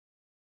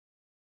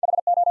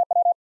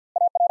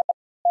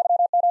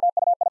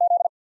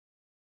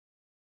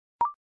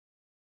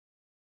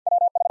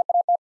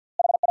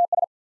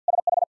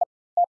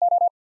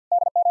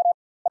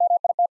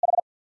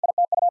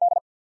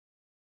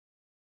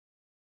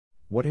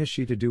 What has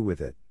she to do with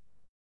it?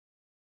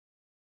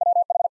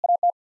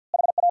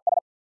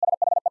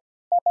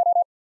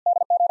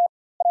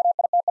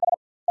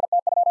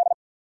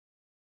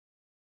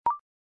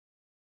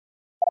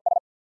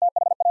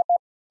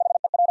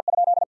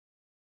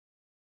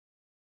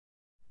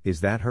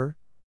 Is that her?